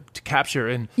dense to capture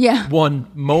in one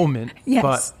moment. Yes.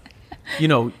 But you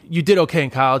know, you did okay in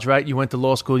college, right? You went to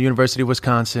law school, University of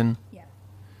Wisconsin,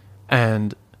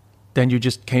 and then you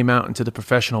just came out into the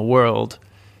professional world.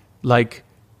 Like,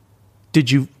 did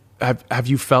you? Have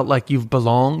you felt like you've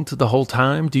belonged the whole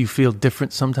time? Do you feel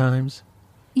different sometimes?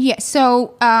 Yeah.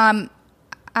 So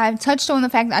I've touched on the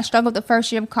fact that I struggled the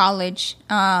first year of college.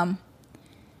 I'm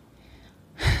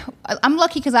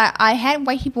lucky because I had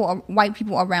white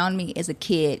people around me as a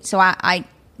kid, so I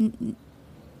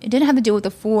it didn't have to deal with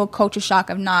the full culture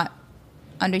shock of not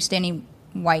understanding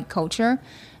white culture,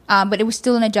 but it was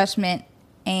still an adjustment.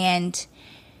 And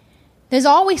there's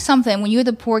always something when you're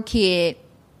the poor kid.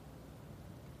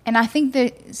 And I think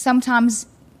that sometimes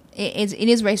it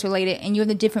is race related, and you're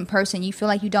the different person. You feel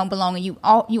like you don't belong, and you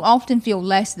often feel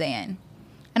less than.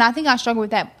 And I think I struggled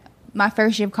with that my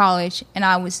first year of college, and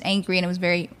I was angry, and it was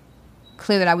very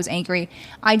clear that I was angry.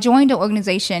 I joined an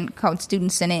organization called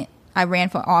Student Senate. I ran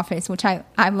for office, which I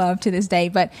love to this day.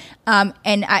 But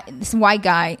this white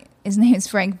guy, his name is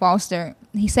Frank Foster.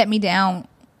 He sat me down,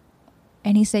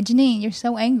 and he said, "Janine, you're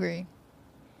so angry.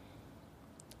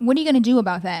 What are you going to do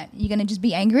about that? You're going to just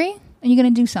be angry, or you're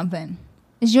going to do something?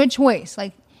 It's your choice.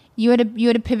 Like you're at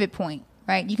a pivot point,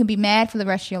 right? You can be mad for the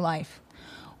rest of your life,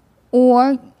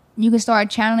 or you can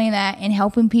start channeling that and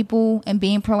helping people and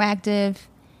being proactive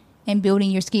and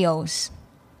building your skills."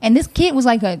 And this kid was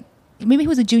like maybe he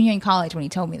was a junior in college when he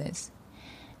told me this,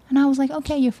 and I was like,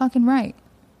 "Okay, you're fucking right."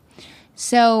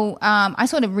 So I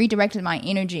sort of redirected my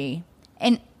energy,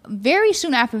 and very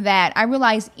soon after that, I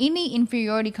realized any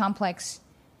inferiority complex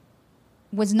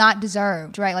was not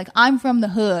deserved, right? Like, I'm from the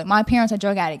hood. My parents are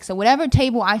drug addicts. So whatever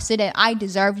table I sit at, I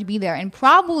deserve to be there, and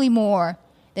probably more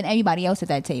than everybody else at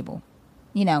that table.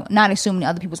 You know, not assuming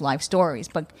other people's life stories.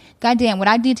 But goddamn, what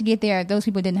I did to get there, those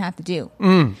people didn't have to do.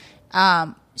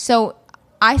 So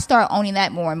I start owning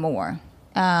that more and more.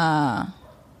 That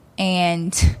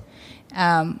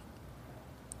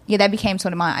became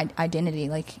sort of my identity.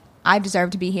 Like, I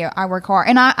deserve to be here. I work hard.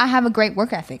 And I have a great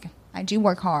work ethic. I do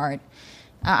work hard.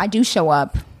 I do show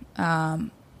up,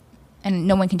 and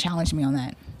no one can challenge me on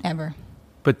that ever.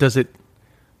 But does it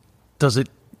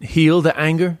heal the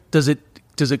anger? Does it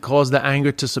cause the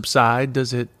anger to subside?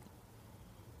 Does it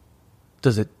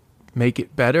make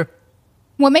it better?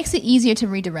 Well, it makes it easier to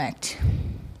redirect,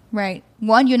 right?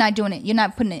 One, you're not doing it. You're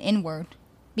not putting it inward,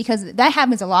 because that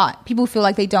happens a lot. People feel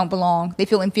like they don't belong. They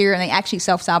feel inferior, and they actually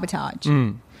self-sabotage.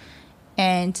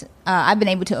 And I've been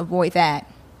able to avoid that.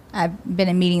 I've been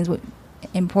in meetings with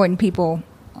important people,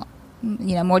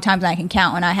 you know, more times than I can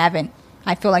count, and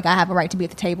I feel like I have a right to be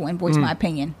at the table and voice my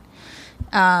opinion.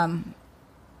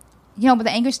 You know, but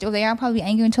the anger's still there. I'll probably be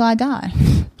angry until I die.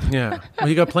 Yeah. Well,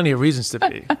 you got plenty of reasons to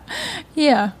be.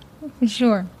 Yeah, for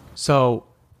sure. So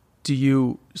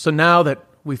now that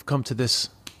we've come to this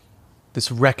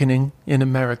reckoning in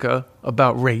America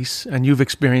about race, and you've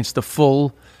experienced the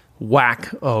full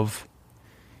whack of,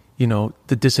 you know,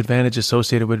 the disadvantage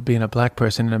associated with being a black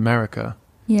person in America.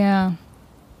 Yeah.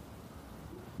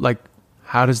 Like,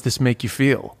 how does this make you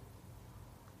feel?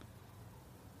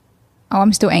 Oh,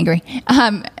 I'm still angry.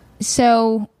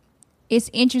 So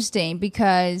it's interesting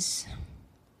because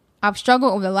I've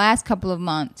struggled over the last couple of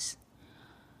months.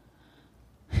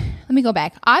 Let me go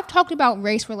back. I've talked about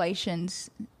race relations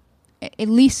at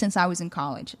least since I was in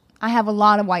college. I have a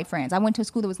lot of white friends. I went to a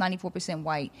school that was 94%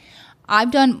 white.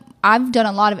 I've done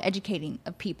a lot of educating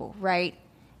of people, right?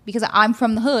 Because I'm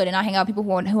from the hood, and I hang out with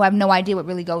people who have no idea what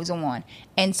really goes on.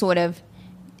 And sort of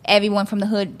everyone from the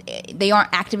hood, they aren't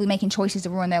actively making choices to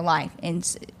ruin their life. And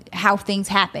how things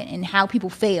happen and how people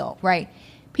fail, right?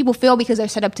 People fail because they're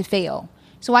set up to fail.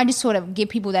 So I just sort of give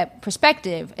people that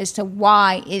perspective as to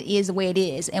why it is the way it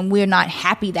is, and we're not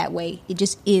happy that way. It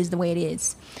just is the way it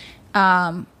is.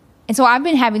 And so I've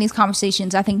been having these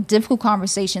conversations, I think difficult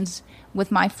conversations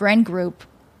with my friend group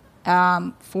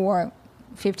for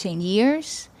 15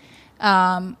 years.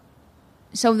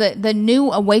 So the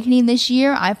new awakening this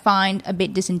year, I find a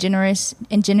bit disingenuous.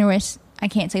 I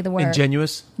can't say the word.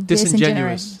 Ingenuous?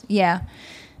 Disingenuous. Yeah.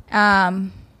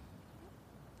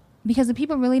 Because do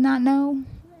people really not know?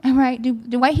 Right?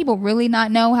 Do white people really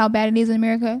not know how bad it is in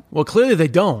America? Well, clearly they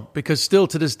don't, because still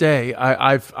to this day,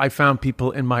 I've found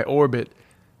people in my orbit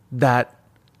that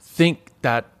think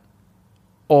that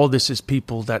all this is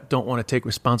people that don't want to take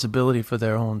responsibility for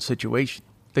their own situation.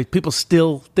 People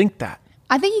still think that.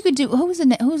 I think you could do. Who's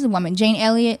the woman? Jane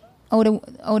Elliott,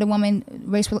 older woman,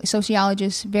 race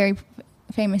sociologist, very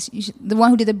famous. The one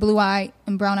who did the blue eye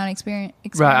and brown eye experiment.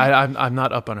 Right, I'm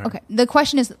not up on her. Okay. The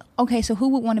question is, okay, so who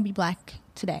would want to be black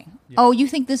today? Yeah. Oh, you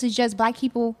think this is just black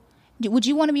people? Would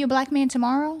you want to be a black man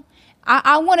tomorrow?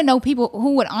 I want to know people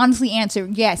who would honestly answer,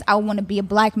 yes, I want to be a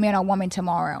black man or woman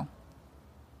tomorrow.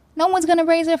 No one's going to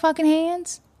raise their fucking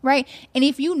hands, right? And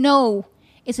if you know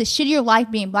it's a shittier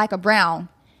life being black or brown,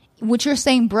 with your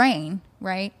same brain,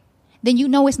 right, then you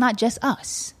know it's not just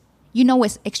us. You know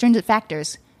it's extrinsic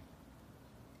factors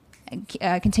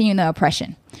continuing the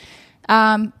oppression.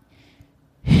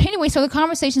 Anyway, so the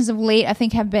conversations of late, I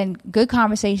think, have been good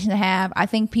conversations to have. I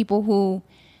think people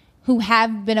who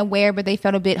have been aware but they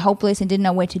felt a bit hopeless and didn't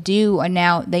know what to do are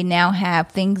now have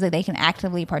things that they can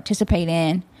actively participate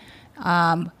in.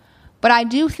 But I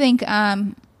do think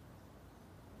I'm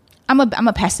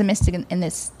a pessimistic in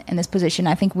this position.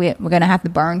 I think we're going to have to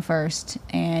burn first,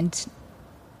 and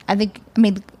I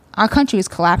mean our country is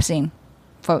collapsing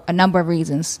for a number of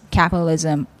reasons: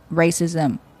 capitalism,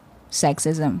 racism,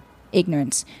 sexism,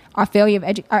 ignorance. Our failure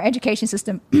of our education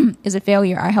system is a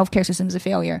failure. Our healthcare system is a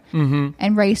failure,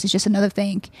 and race is just another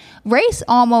thing. Race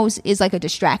almost is like a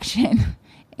distraction,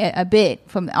 a bit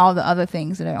from all the other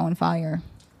things that are on fire.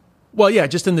 Well, yeah,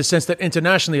 just in the sense that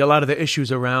internationally, a lot of the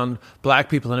issues around black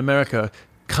people in America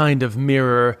kind of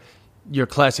mirror your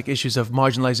classic issues of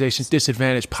marginalization,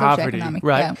 disadvantage, poverty,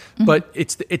 right? Yeah. Mm-hmm. But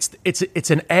it's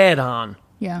an add-on.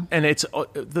 Yeah. And it's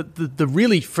the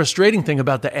really frustrating thing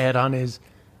about the add-on is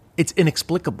it's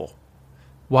inexplicable.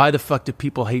 Why the fuck do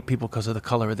people hate people because of the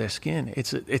color of their skin?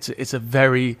 It's a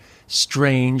very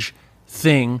strange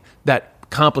thing that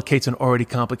complicates an already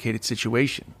complicated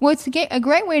situation. Well, it's a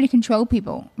great way to control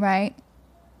people, right?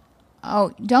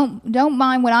 Oh, don't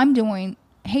mind what I'm doing.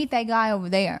 Hate that guy over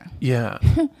there. Yeah.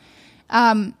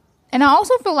 And I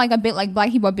also feel like a bit like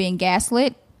black people are being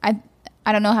gaslit.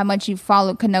 I don't know how much you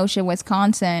followed Kenosha,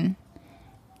 Wisconsin,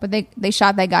 but they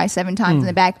shot that guy 7 times in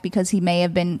the back because he may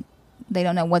have been. They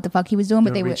don't know what the fuck he was doing,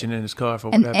 but they were reaching in his car for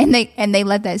whatever. And they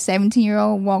let that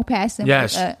 17-year-old walk past him.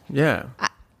 Yes. Yeah.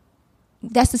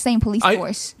 That's the same police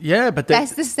force. Yeah, but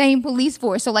that's the same police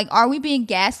force. So, like, are we being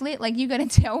gaslit? Like, you're going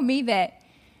to tell me that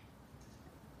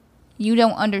you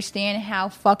don't understand how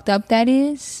fucked up that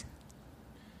is?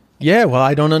 Yeah, well,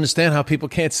 I don't understand how people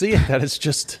can't see it. That it's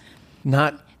just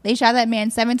not. They shot that man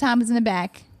 7 times in the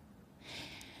back.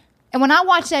 And when I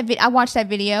watched that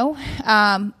video,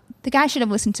 the guy should have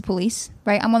listened to police,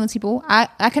 right? I'm one of those people.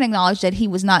 I can acknowledge that he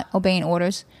was not obeying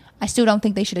orders. I still don't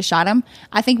think they should have shot him.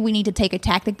 I think we need to take a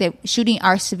tactic that shooting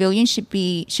our civilians should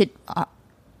be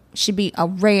a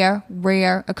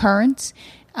rare occurrence.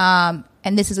 And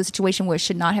this is a situation where it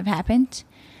should not have happened.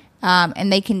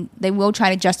 And they will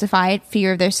try to justify it,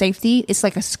 fear of their safety. It's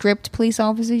like a script police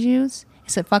officers use.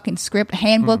 It's a fucking script, a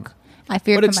handbook. I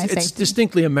fear for my safety. It's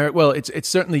distinctly American. Well, it's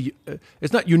certainly,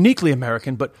 it's not uniquely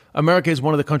American, but America is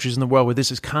one of the countries in the world where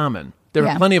this is common. There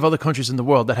are plenty of other countries in the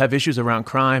world that have issues around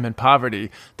crime and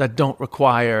poverty that don't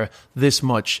require this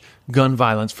much gun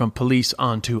violence from police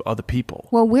onto other people.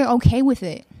 Well, we're okay with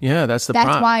it. Yeah, that's why it's a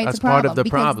problem. That's part of the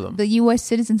problem. The U.S.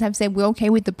 citizens have said we're okay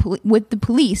with the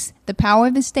police, the power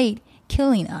of the state,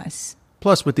 killing us.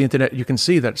 Plus, with the internet, you can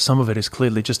see that some of it is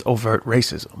clearly just overt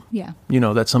racism. Yeah. You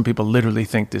know, that some people literally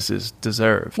think this is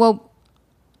deserved. Well,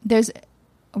 there's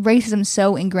racism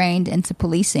so ingrained into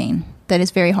policing that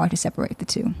it's very hard to separate the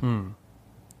two.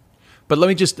 But let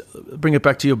me just bring it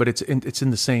back to you, but it's in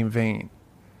the same vein.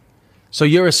 So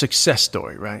you're a success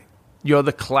story, right? You're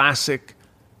the classic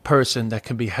person that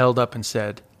can be held up and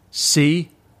said, see,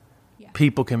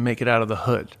 people can make it out of the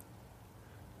hood.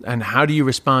 And how do you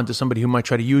respond to somebody who might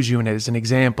try to use you as an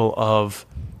example of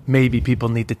maybe people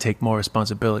need to take more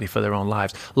responsibility for their own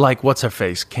lives? Like, what's her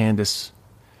face? Candace.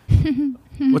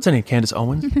 What's her name? Candace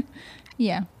Owens?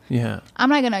 Yeah. Yeah. I'm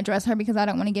not going to address her because I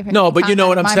don't want to give her. No, but you know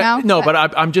what I'm saying. Mouth, No, but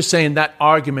I'm just saying that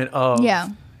argument of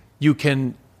you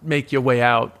can make your way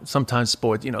out. Sometimes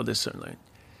sport, there's certainly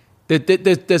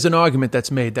there's an argument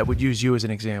that's made that would use you as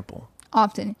an example.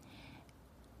 Often,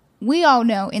 we all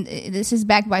know, and this is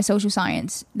backed by social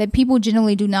science, that people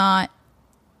generally do not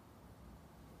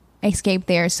escape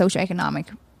their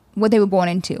socioeconomic, what they were born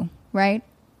into, right?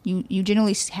 You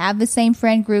generally have the same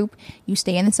friend group. You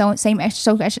stay in the same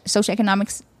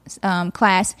socioeconomic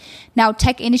class. Now,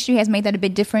 tech industry has made that a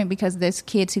bit different because there's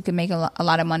kids who can make a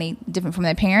lot of money different from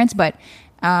their parents. But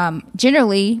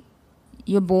generally,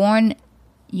 you're born,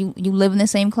 you live in the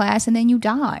same class, and then you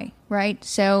die, right?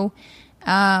 So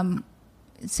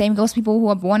same goes for people who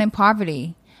are born in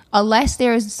poverty. Unless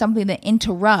there is something that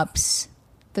interrupts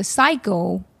the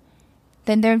cycle,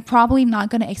 then they're probably not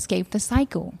going to escape the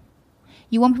cycle.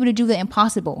 You want people to do the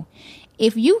impossible.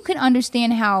 If you can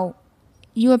understand how,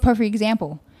 you're a perfect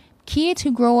example. Kids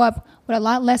who grow up with a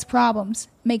lot less problems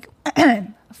make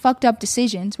fucked up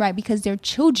decisions, right? Because they're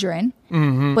children,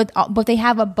 but they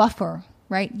have a buffer,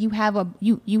 right? You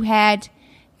had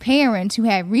parents who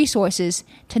had resources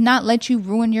to not let you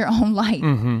ruin your own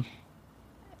life.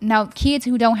 Now, kids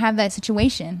who don't have that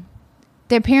situation,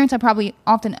 their parents are probably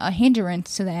often a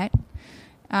hindrance to that.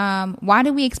 Why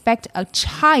do we expect a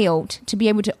child to be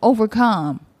able to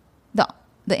overcome the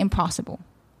impossible?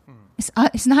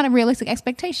 It's not a realistic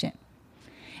expectation.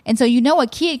 And so a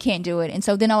kid can't do it. And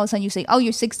so then all of a sudden you say, oh,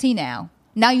 you're 16 now.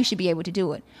 Now you should be able to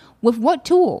do it. With what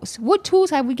tools? What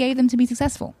tools have we gave them to be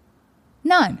successful?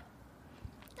 None.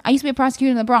 I used to be a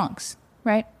prosecutor in the Bronx,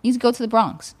 right? I used to go to the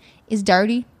Bronx. It's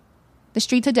dirty. The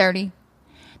streets are dirty.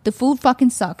 The food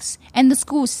fucking sucks. And the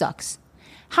school sucks.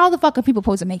 How the fuck are people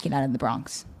supposed to make it out of the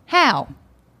Bronx? How?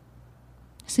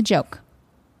 It's a joke.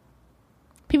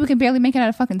 People can barely make it out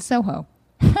of fucking Soho.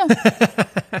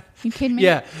 You kidding me?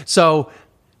 Yeah. So,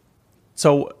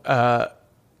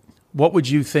 what would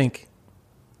you think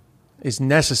is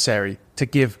necessary to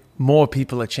give more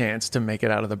people a chance to make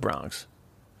it out of the Bronx?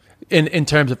 In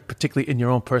terms of, particularly in your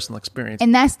own personal experience.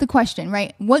 And that's the question,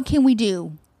 right? What can we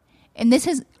do? And this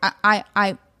is,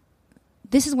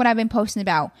 this is what I've been posting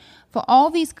about. For all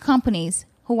these companies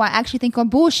who I actually think are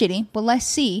bullshitting, but let's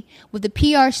see, with the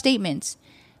PR statements,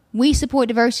 we support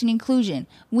diversity and inclusion,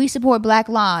 we support Black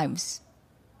lives,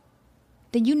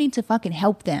 then you need to fucking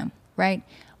help them, right?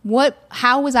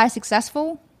 How was I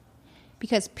successful?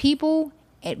 Because people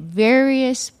at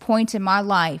various points in my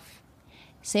life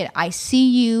said, I see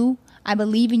you, I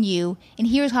believe in you, and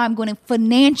here's how I'm going to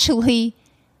financially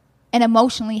and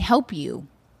emotionally help you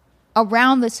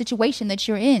around the situation that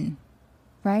you're in,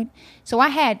 right? So I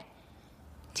had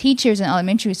teachers in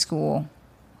elementary school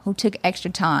who took extra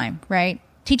time, right?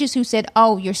 Teachers who said,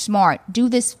 oh, you're smart, do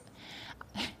this.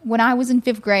 When I was in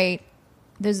 5th grade,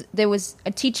 there was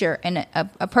a teacher and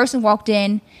a person walked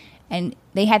in and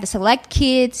they had to select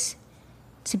kids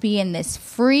to be in this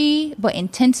free but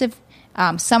intensive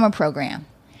summer program.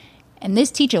 And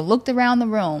this teacher looked around the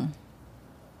room.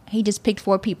 He just picked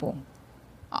 4 people.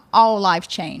 All lives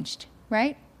changed,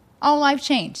 right? All lives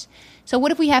changed. So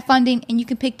what if we have funding and you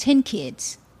can pick 10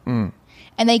 kids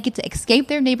and they get to escape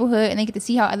their neighborhood and they get to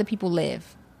see how other people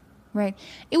live, right?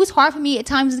 It was hard for me at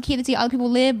times as a kid to see how other people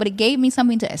live, but it gave me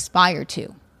something to aspire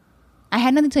to. I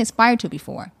had nothing to aspire to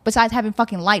before besides having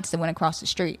fucking lights that went across the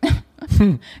street.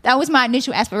 That was my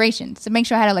initial aspiration, to make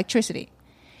sure I had electricity.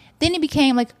 Then it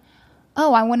became like,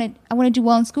 oh, I want to do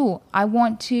well in school. I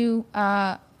want to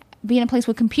be in a place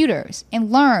with computers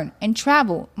and learn and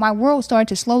travel. My world started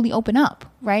to slowly open up,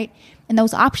 right? And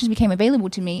those options became available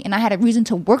to me, and I had a reason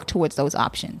to work towards those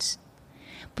options.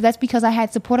 But that's because I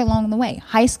had support along the way.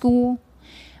 High school,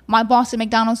 my boss at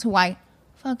McDonald's, who I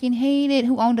fucking hated,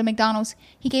 who owned a McDonald's,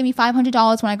 he gave me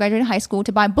 $500 when I graduated high school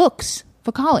to buy books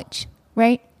for college,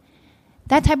 right?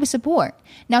 That type of support.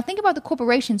 Now think about the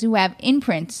corporations who have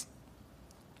imprints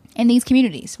in these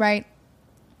communities, right?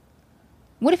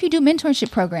 What if you do mentorship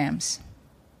programs?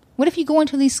 What if you go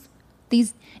into these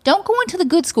don't go into the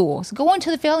good schools, go into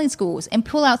the failing schools and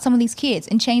pull out some of these kids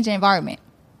and change the environment.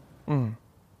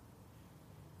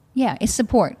 Yeah, it's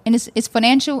support. And it's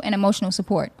financial and emotional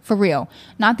support, for real.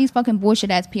 Not these fucking bullshit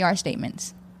ass PR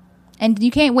statements. And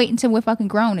you can't wait until we're fucking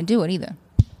grown to do it either.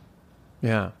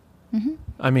 Yeah.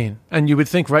 I mean, and you would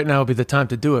think right now would be the time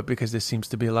to do it because there seems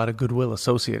to be a lot of goodwill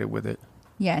associated with it.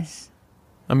 Yes.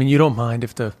 I mean, you don't mind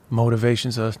if the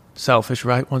motivations are selfish,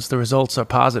 right? Once the results are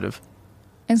positive.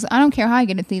 And so I don't care how I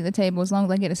get a seat at the table as long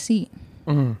as I get a seat.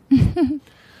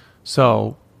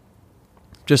 So,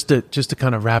 just to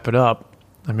kind of wrap it up,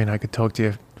 I mean, I could talk to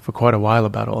you for quite a while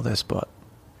about all this, but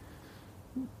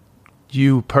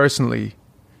you personally,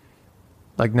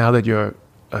 Like now that you're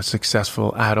a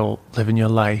successful adult living your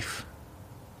life,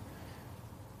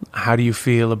 how do you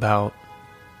feel about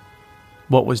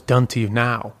what was done to you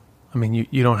now? I mean,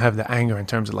 you don't have the anger in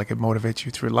terms of like it motivates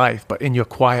you through life, but in your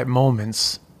quiet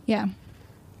moments, Yeah.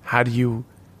 how do you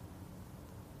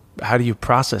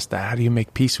process that? How do you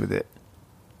make peace with it?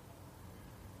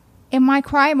 In my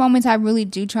quiet moments, I really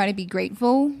do try to be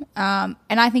grateful. And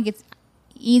I think it's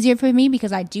easier for me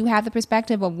because I do have the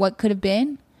perspective of what could have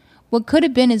been. What could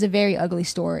have been is a very ugly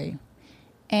story.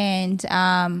 And,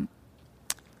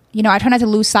 you know, I try not to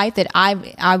lose sight that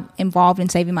I'm involved in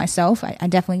saving myself. I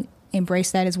definitely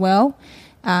embrace that as well.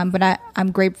 But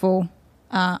I'm grateful.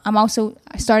 I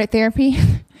started therapy.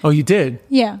 Oh, you did?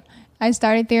 Yeah. I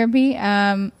started therapy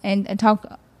and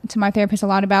talk to my therapist a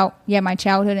lot about, my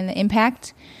childhood and the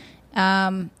impact.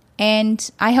 And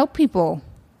I help people.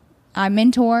 I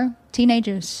mentor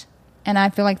teenagers. And I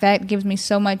feel like that gives me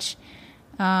so much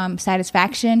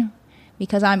satisfaction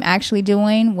because I'm actually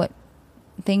doing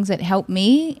things that help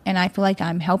me. And I feel like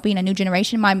I'm helping a new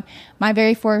generation. My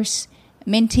very first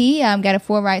mentee got a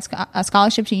full-ride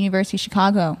scholarship to the University of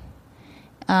Chicago.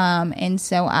 And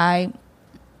so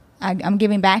I'm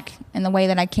giving back in the way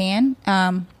that I can,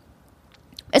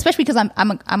 especially because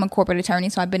I'm a corporate attorney,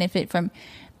 so I benefit from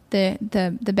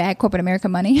the bad corporate America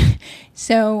money.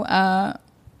 So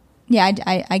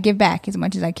I give back as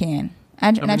much as I can,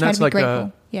 and I try to be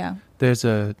grateful. There's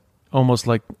almost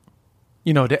like,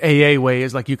 you know, the AA way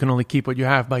is like you can only keep what you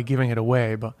have by giving it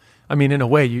away. But I mean, in a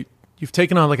way, you've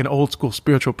taken on like an old school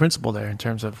spiritual principle there in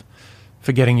terms of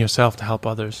forgetting yourself to help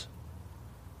others.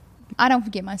 I don't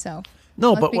forget myself.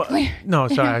 No, Let's but no,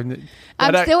 sorry.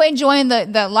 I'm still enjoying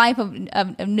the life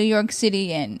of New York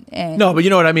City and no, but you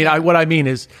know what I mean. What I mean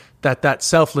is that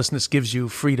selflessness gives you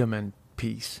freedom and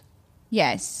peace.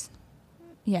 Yes,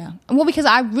 yeah. Well, because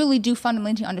I really do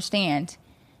fundamentally understand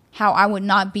how I would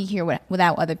not be here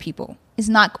without other people. It's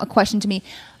not a question to me.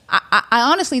 I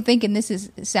honestly think, and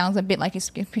sounds a bit like a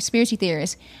conspiracy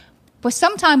theorist, but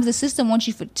sometimes the system wants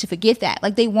you to forget that.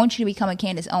 Like they want you to become a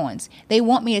Candace Owens. They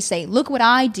want me to say, "Look what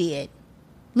I did."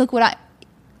 And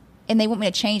they want me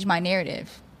to change my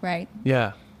narrative, right?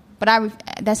 Yeah. But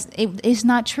it's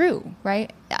not true,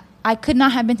 right? I could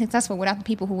not have been successful without the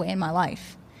people who were in my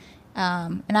life.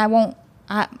 And I won't,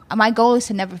 my goal is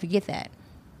to never forget that.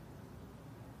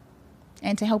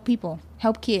 And to help people,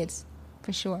 help kids,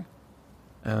 for sure.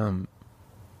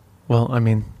 Well, I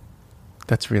mean,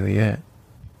 that's really it.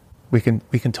 We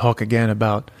can talk again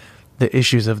about the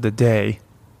issues of the day.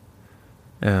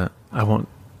 I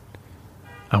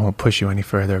won't push you any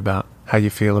further about how you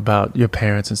feel about your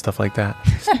parents and stuff like that.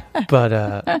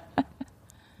 But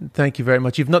thank you very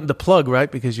much. You've nothing to plug, right?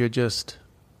 Because you're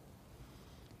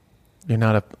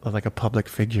not a public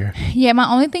figure. Yeah,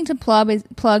 my only thing to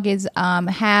plug is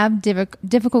have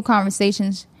difficult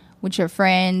conversations with your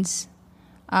friends.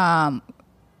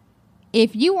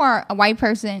 If you are a white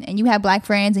person and you have black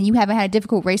friends and you haven't had a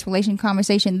difficult race relation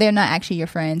conversation, they're not actually your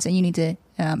friends, and you need to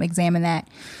examine that.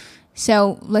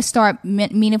 So let's start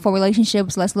meaningful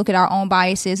relationships. Let's look at our own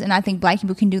biases, and I think black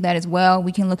people can do that as well.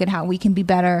 We can look at how we can be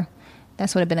better.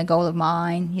 That's would have been a goal of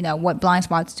mine. You know, what blind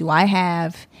spots do I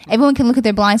have? Everyone can look at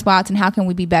their blind spots and how can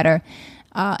we be better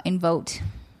and vote.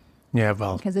 Yeah,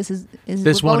 well, because this is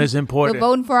important. We're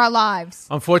voting for our lives.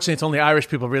 Unfortunately, it's only Irish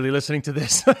people really listening to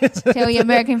this. Tell your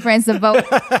American friends to vote.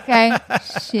 Okay,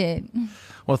 shit.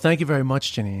 Well, thank you very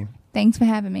much, Janine. Thanks for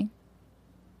having me.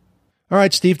 All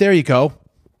right, Steve. There you go.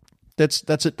 That's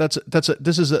it.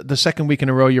 This is the second week in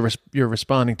a row you're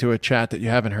responding to a chat that you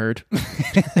haven't heard.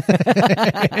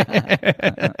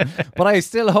 But I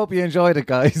still hope you enjoyed it,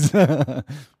 guys.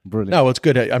 Brilliant. No, it's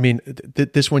good. I mean,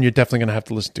 this one you're definitely going to have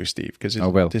to listen to, Steve, because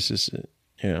this is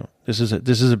this is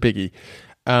a biggie.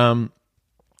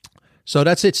 So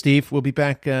that's it, Steve. We'll be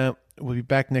back. We'll be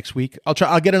back next week.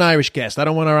 I'll get an Irish guest. I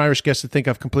don't want our Irish guests to think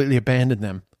I've completely abandoned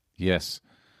them. Yes.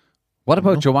 What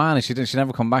about Joanna? She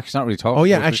never come back. She's not really talking. Oh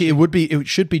yeah, actually, it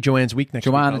should be Joanne's week next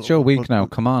week. Joanne, it's your week now.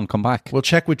 Come on, come back. We'll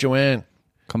check with Joanne.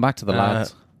 Come back to the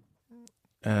lads.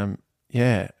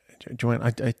 Yeah,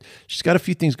 Joanne. She's got a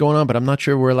few things going on, but I'm not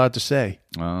sure we're allowed to say.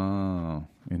 Oh,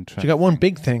 interesting. She got one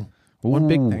big thing. One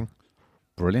big thing.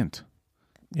 Brilliant.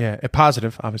 Yeah, a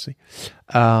positive, obviously.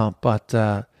 But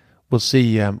we'll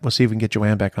see. We'll see if we can get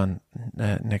Joanne back on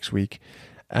next week.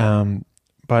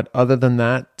 But other than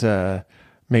that.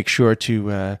 Make sure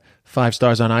to 5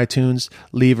 stars on iTunes,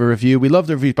 leave a review. We love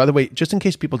the reviews. By the way, just in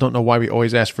case people don't know why we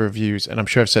always ask for reviews, and I'm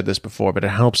sure I've said this before, but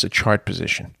it helps a chart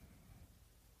position.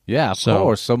 Yeah, of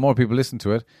course. So more people listen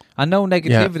to it. And no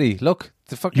negativity. Yeah. Look,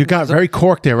 you got very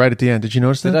corked there right at the end. Did you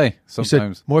notice that? Did I? Sometimes.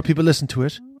 You said more people listen to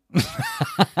it.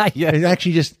 Yeah. It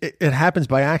actually just it happens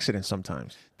by accident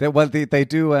sometimes. They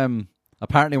do.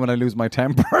 Apparently, when I lose my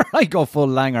temper, I go full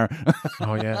Langer.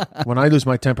 Oh yeah. When I lose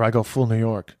my temper, I go full New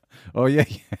York. Oh yeah.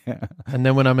 And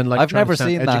then when I'm in like, I've trying never to sound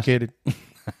seen that. educated.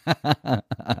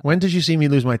 When did you see me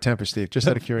lose my temper, Steve? Just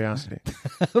out of curiosity.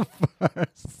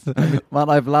 Man,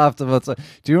 I've laughed about.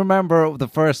 Do you remember the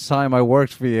first time I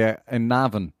worked for you in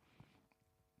Navan?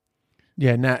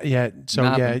 Yeah, So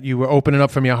Navan. yeah, you were opening up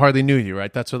for me. I hardly knew you,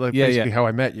 right? That's what, like, Yeah, basically yeah. how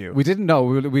I met you. We didn't know.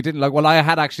 We didn't like. Well, I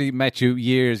had actually met you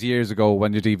years ago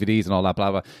when your DVDs and all that,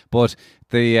 blah blah. But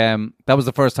that was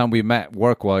the first time we met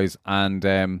work wise, and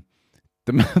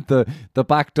the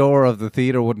back door of the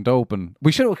theater wouldn't open.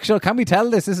 We should. Can we tell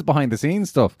this? This is behind the scenes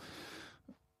stuff.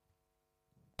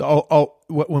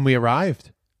 When we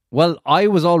arrived. Well, I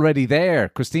was already there.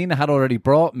 Christina had already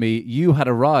brought me. You had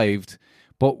arrived,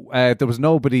 but there was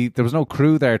nobody. There was no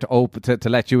crew there to open to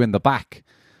let you in the back,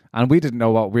 and we didn't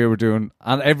know what we were doing.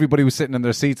 And everybody was sitting in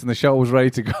their seats, and the show was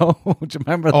ready to go. Do you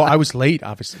remember that? Oh, I was late,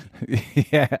 obviously.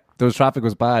 Yeah, traffic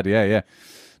was bad. Yeah.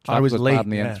 Traffic I was late, bad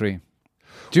in the yeah. M3.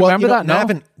 Do you remember that? No?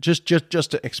 Navan, just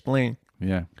to explain,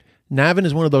 Yeah. Navan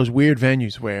is one of those weird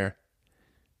venues where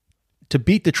to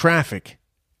beat the traffic,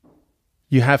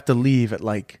 you have to leave at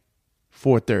like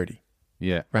 4:30,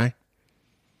 Yeah. right?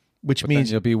 Which But means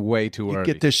then you'll be way too you early.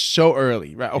 get there so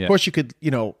early, right? Of Yeah. course you could,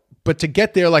 but to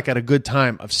get there like at a good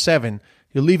time of 7,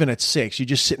 you're leaving at 6. You're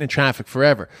just sitting in traffic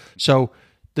forever. So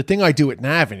the thing I do at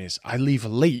Navan is I leave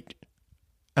late,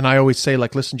 and I always say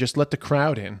like, listen, just let the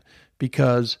crowd in,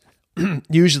 because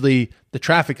usually the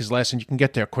traffic is less and you can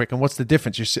get there quick. And what's the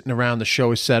difference? You're sitting around, the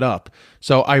show is set up.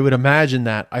 So I would imagine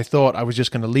that I thought I was just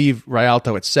going to leave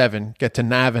Rialto at 7, get to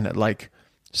Navan at like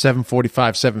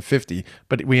 7:45, 7:50,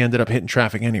 but we ended up hitting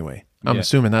traffic anyway. I'm Yeah.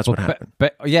 assuming that's But- what happened.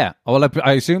 But yeah, well,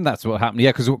 I assume that's what happened.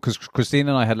 Yeah, because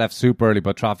Christina and I had left super early,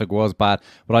 but traffic was bad.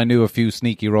 But I knew a few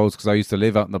sneaky roads because I used to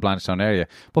live out in the Blanchetown area.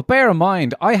 But bear in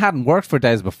mind, I hadn't worked for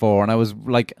Des before, and I was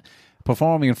like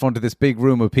performing in front of this big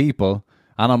room of people,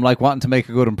 and I'm like wanting to make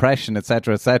a good impression,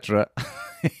 etc., etc.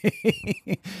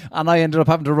 And I ended up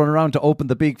having to run around to open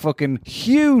the big fucking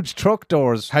huge truck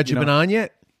doors. Had you been on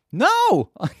yet? No,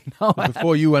 no.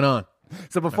 Before you went on?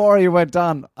 So before you went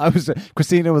on,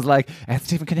 Christina was like,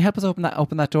 Stephen, can you help us open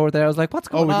that door there? I was like, what's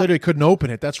Oh, going we on? literally couldn't open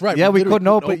it. That's right. Yeah, we literally couldn't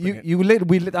open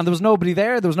it. it. And there was nobody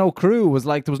there. There was no crew. It was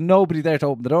like there was nobody there to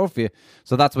open the door for you.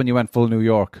 So that's when you went full New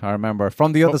York. I remember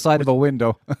from the other side of a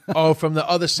window. Oh, from the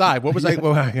other side. What was I?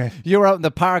 Well, okay. You were out in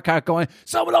the park car going,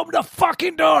 someone open the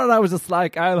fucking door, and I was just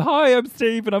like, hi, I'm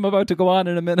Stephen. I'm about to go on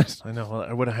in a minute. I know. Well,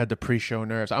 I would have had the pre-show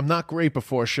nerves. I'm not great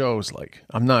before shows.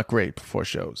 I'm not great before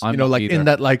shows. I'm not like either. in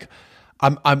that, like,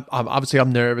 I'm obviously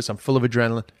I'm nervous. I'm full of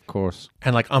adrenaline. Of course.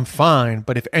 And like I'm fine,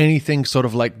 but if anything sort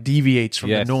of like deviates from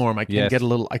Yes. the norm, I can Yes. get a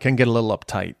little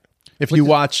uptight. If you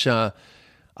watch,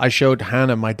 I showed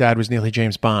Hannah my dad was nearly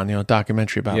James Bond,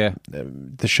 documentary about Yeah.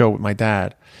 the show with my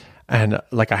dad, and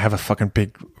like I have a fucking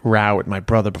big row with my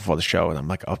brother before the show, and I'm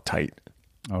like uptight.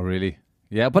 Oh, really?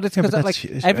 Yeah, but it's Yeah, because but like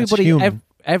that's everybody, human.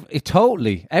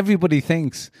 totally. Everybody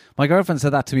thinks. My girlfriend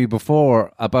said that to me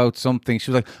before about something.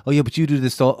 She was like, "Oh yeah, but you do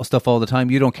this stuff all the time.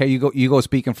 You don't care. You go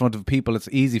speak in front of people. It's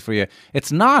easy for you.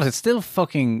 It's not. It's still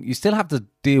fucking. You still have to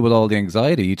deal with all the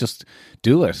anxiety. You just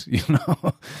do it.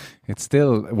 It's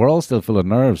still. We're all still full of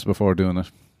nerves before doing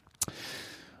it.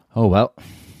 Oh well.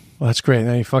 Well, that's great.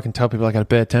 Now you fucking tell people I got a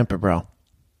bad temper, bro.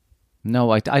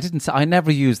 No, I didn't. Say, I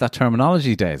never used that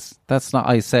terminology, Des. That's not.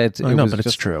 I said. I it know, was but it's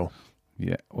just- true.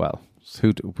 Yeah. Well.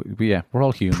 Yeah, we're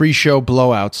all human. Pre-show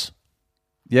blowouts.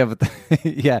 Yeah, but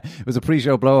yeah, it was a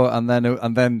pre-show blow, and then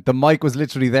the mic was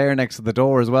literally there next to the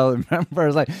door as well. Remember, I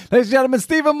was like, "Ladies and gentlemen,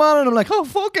 Stephen Mann," and I'm like, "Oh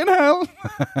fucking hell!"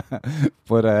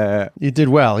 But You did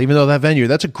well, even though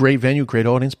that's a great venue, great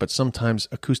audience, but sometimes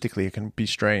acoustically it can be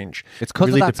strange. it's because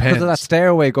really of that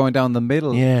stairway going down the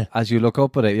middle. Yeah. as you look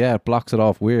up at it, yeah, it blocks it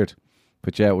off weird.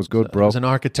 But yeah, it was good, That bro. was an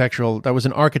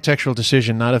architectural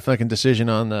decision, not a fucking decision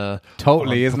on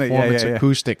Totally, on isn't it? Yeah, performance yeah, yeah.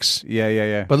 acoustics.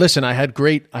 Yeah. But listen, I had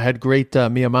great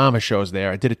Mia Mama shows there.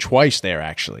 I did it twice there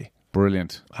actually.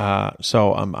 Brilliant.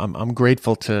 So I'm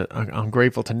grateful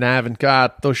to Nav, and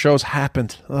God, those shows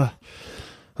happened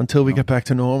until we get back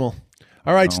to normal.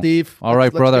 All right, Steve. All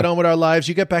right, brother. Let's get on with our lives.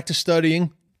 You get back to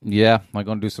studying. Yeah, I'm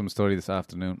going to do some study this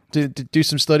afternoon. Do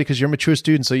some study because you're a mature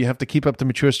student, so you have to keep up the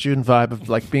mature student vibe of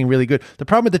like being really good. The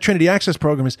problem with the Trinity Access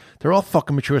program is they're all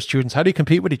fucking mature students. How do you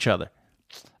compete with each other?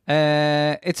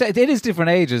 It is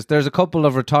different ages. There's a couple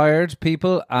of retired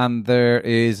people, and there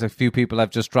is a few people that have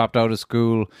just dropped out of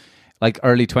school, like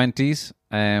early 20s.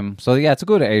 So yeah, it's a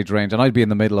good age range, and I'd be in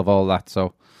the middle of all that.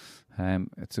 So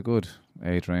it's a good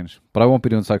age range, but I won't be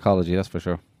doing psychology, that's for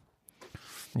sure.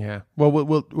 Yeah. Well,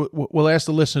 we'll ask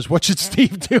the listeners, what should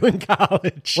Steve do in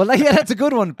college? Well, yeah, that's a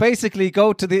good one. Basically,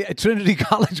 go to the Trinity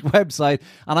College website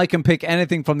and I can pick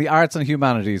anything from the arts and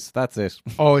humanities. That's it.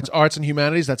 Oh, it's arts and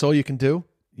humanities? That's all you can do?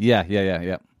 Yeah.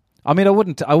 I mean,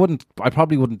 I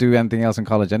probably wouldn't do anything else in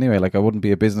college anyway. Like, I wouldn't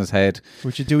be a business head.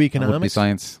 Would you do economics? I would be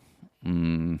science.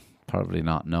 Probably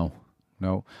not, no.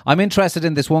 I'm interested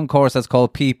in this one course that's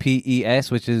called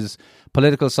PPES, which is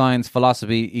Political Science,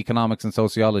 Philosophy, Economics and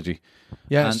Sociology.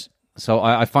 Yes. And so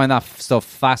I find that stuff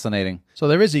fascinating. So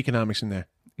there is economics in there.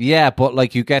 Yeah, but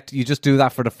like you just do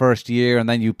that for the first year and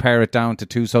then you pare it down to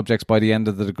 2 subjects by the end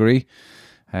of the degree.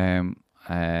 But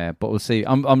we'll see.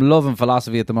 I'm loving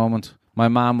philosophy at the moment. My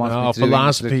mom wants me to do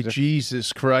philosophy.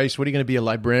 Jesus Christ. What are you going to be, a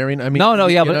librarian? I mean, no,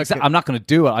 yeah, but I'm not going to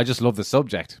do it. I just love the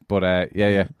subject. But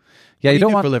yeah. You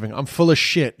don't want for a living. I'm full of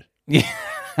shit. Yeah.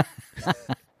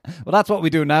 Well, that's what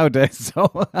we do nowadays.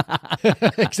 So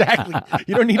exactly.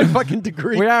 You don't need a fucking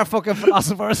degree. We are fucking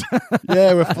philosophers.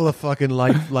 Yeah, we're full of fucking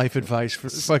life advice.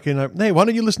 For fucking, hey, why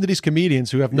don't you listen to these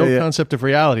comedians who have no concept of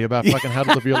reality about fucking how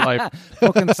to live your life?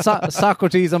 Fucking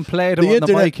Socrates and Plato on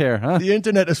the mic here, huh? The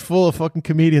internet is full of fucking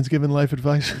comedians giving life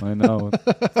advice. I know.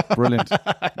 Brilliant.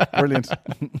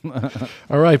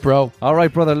 All right, bro. All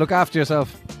right, brother. Look after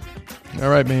yourself. All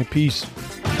right, man. Peace.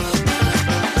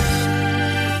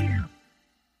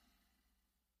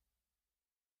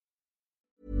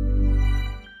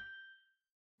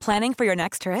 Planning for your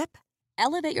next trip?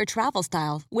 Elevate your travel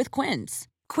style with Quince.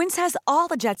 Quince has all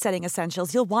the jet-setting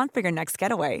essentials you'll want for your next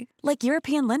getaway, like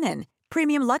European linen,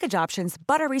 premium luggage options,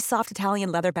 buttery soft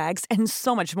Italian leather bags, and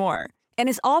so much more. And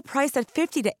is all priced at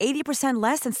 50 to 80%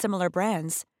 less than similar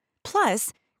brands.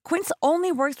 Plus, Quince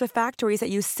only works with factories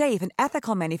that use safe and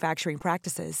ethical manufacturing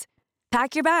practices.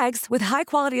 Pack your bags with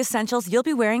high-quality essentials you'll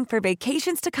be wearing for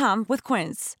vacations to come with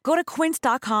Quince. Go to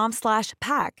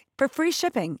quince.com/pack for free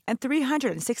shipping and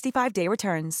 365-day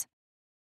returns.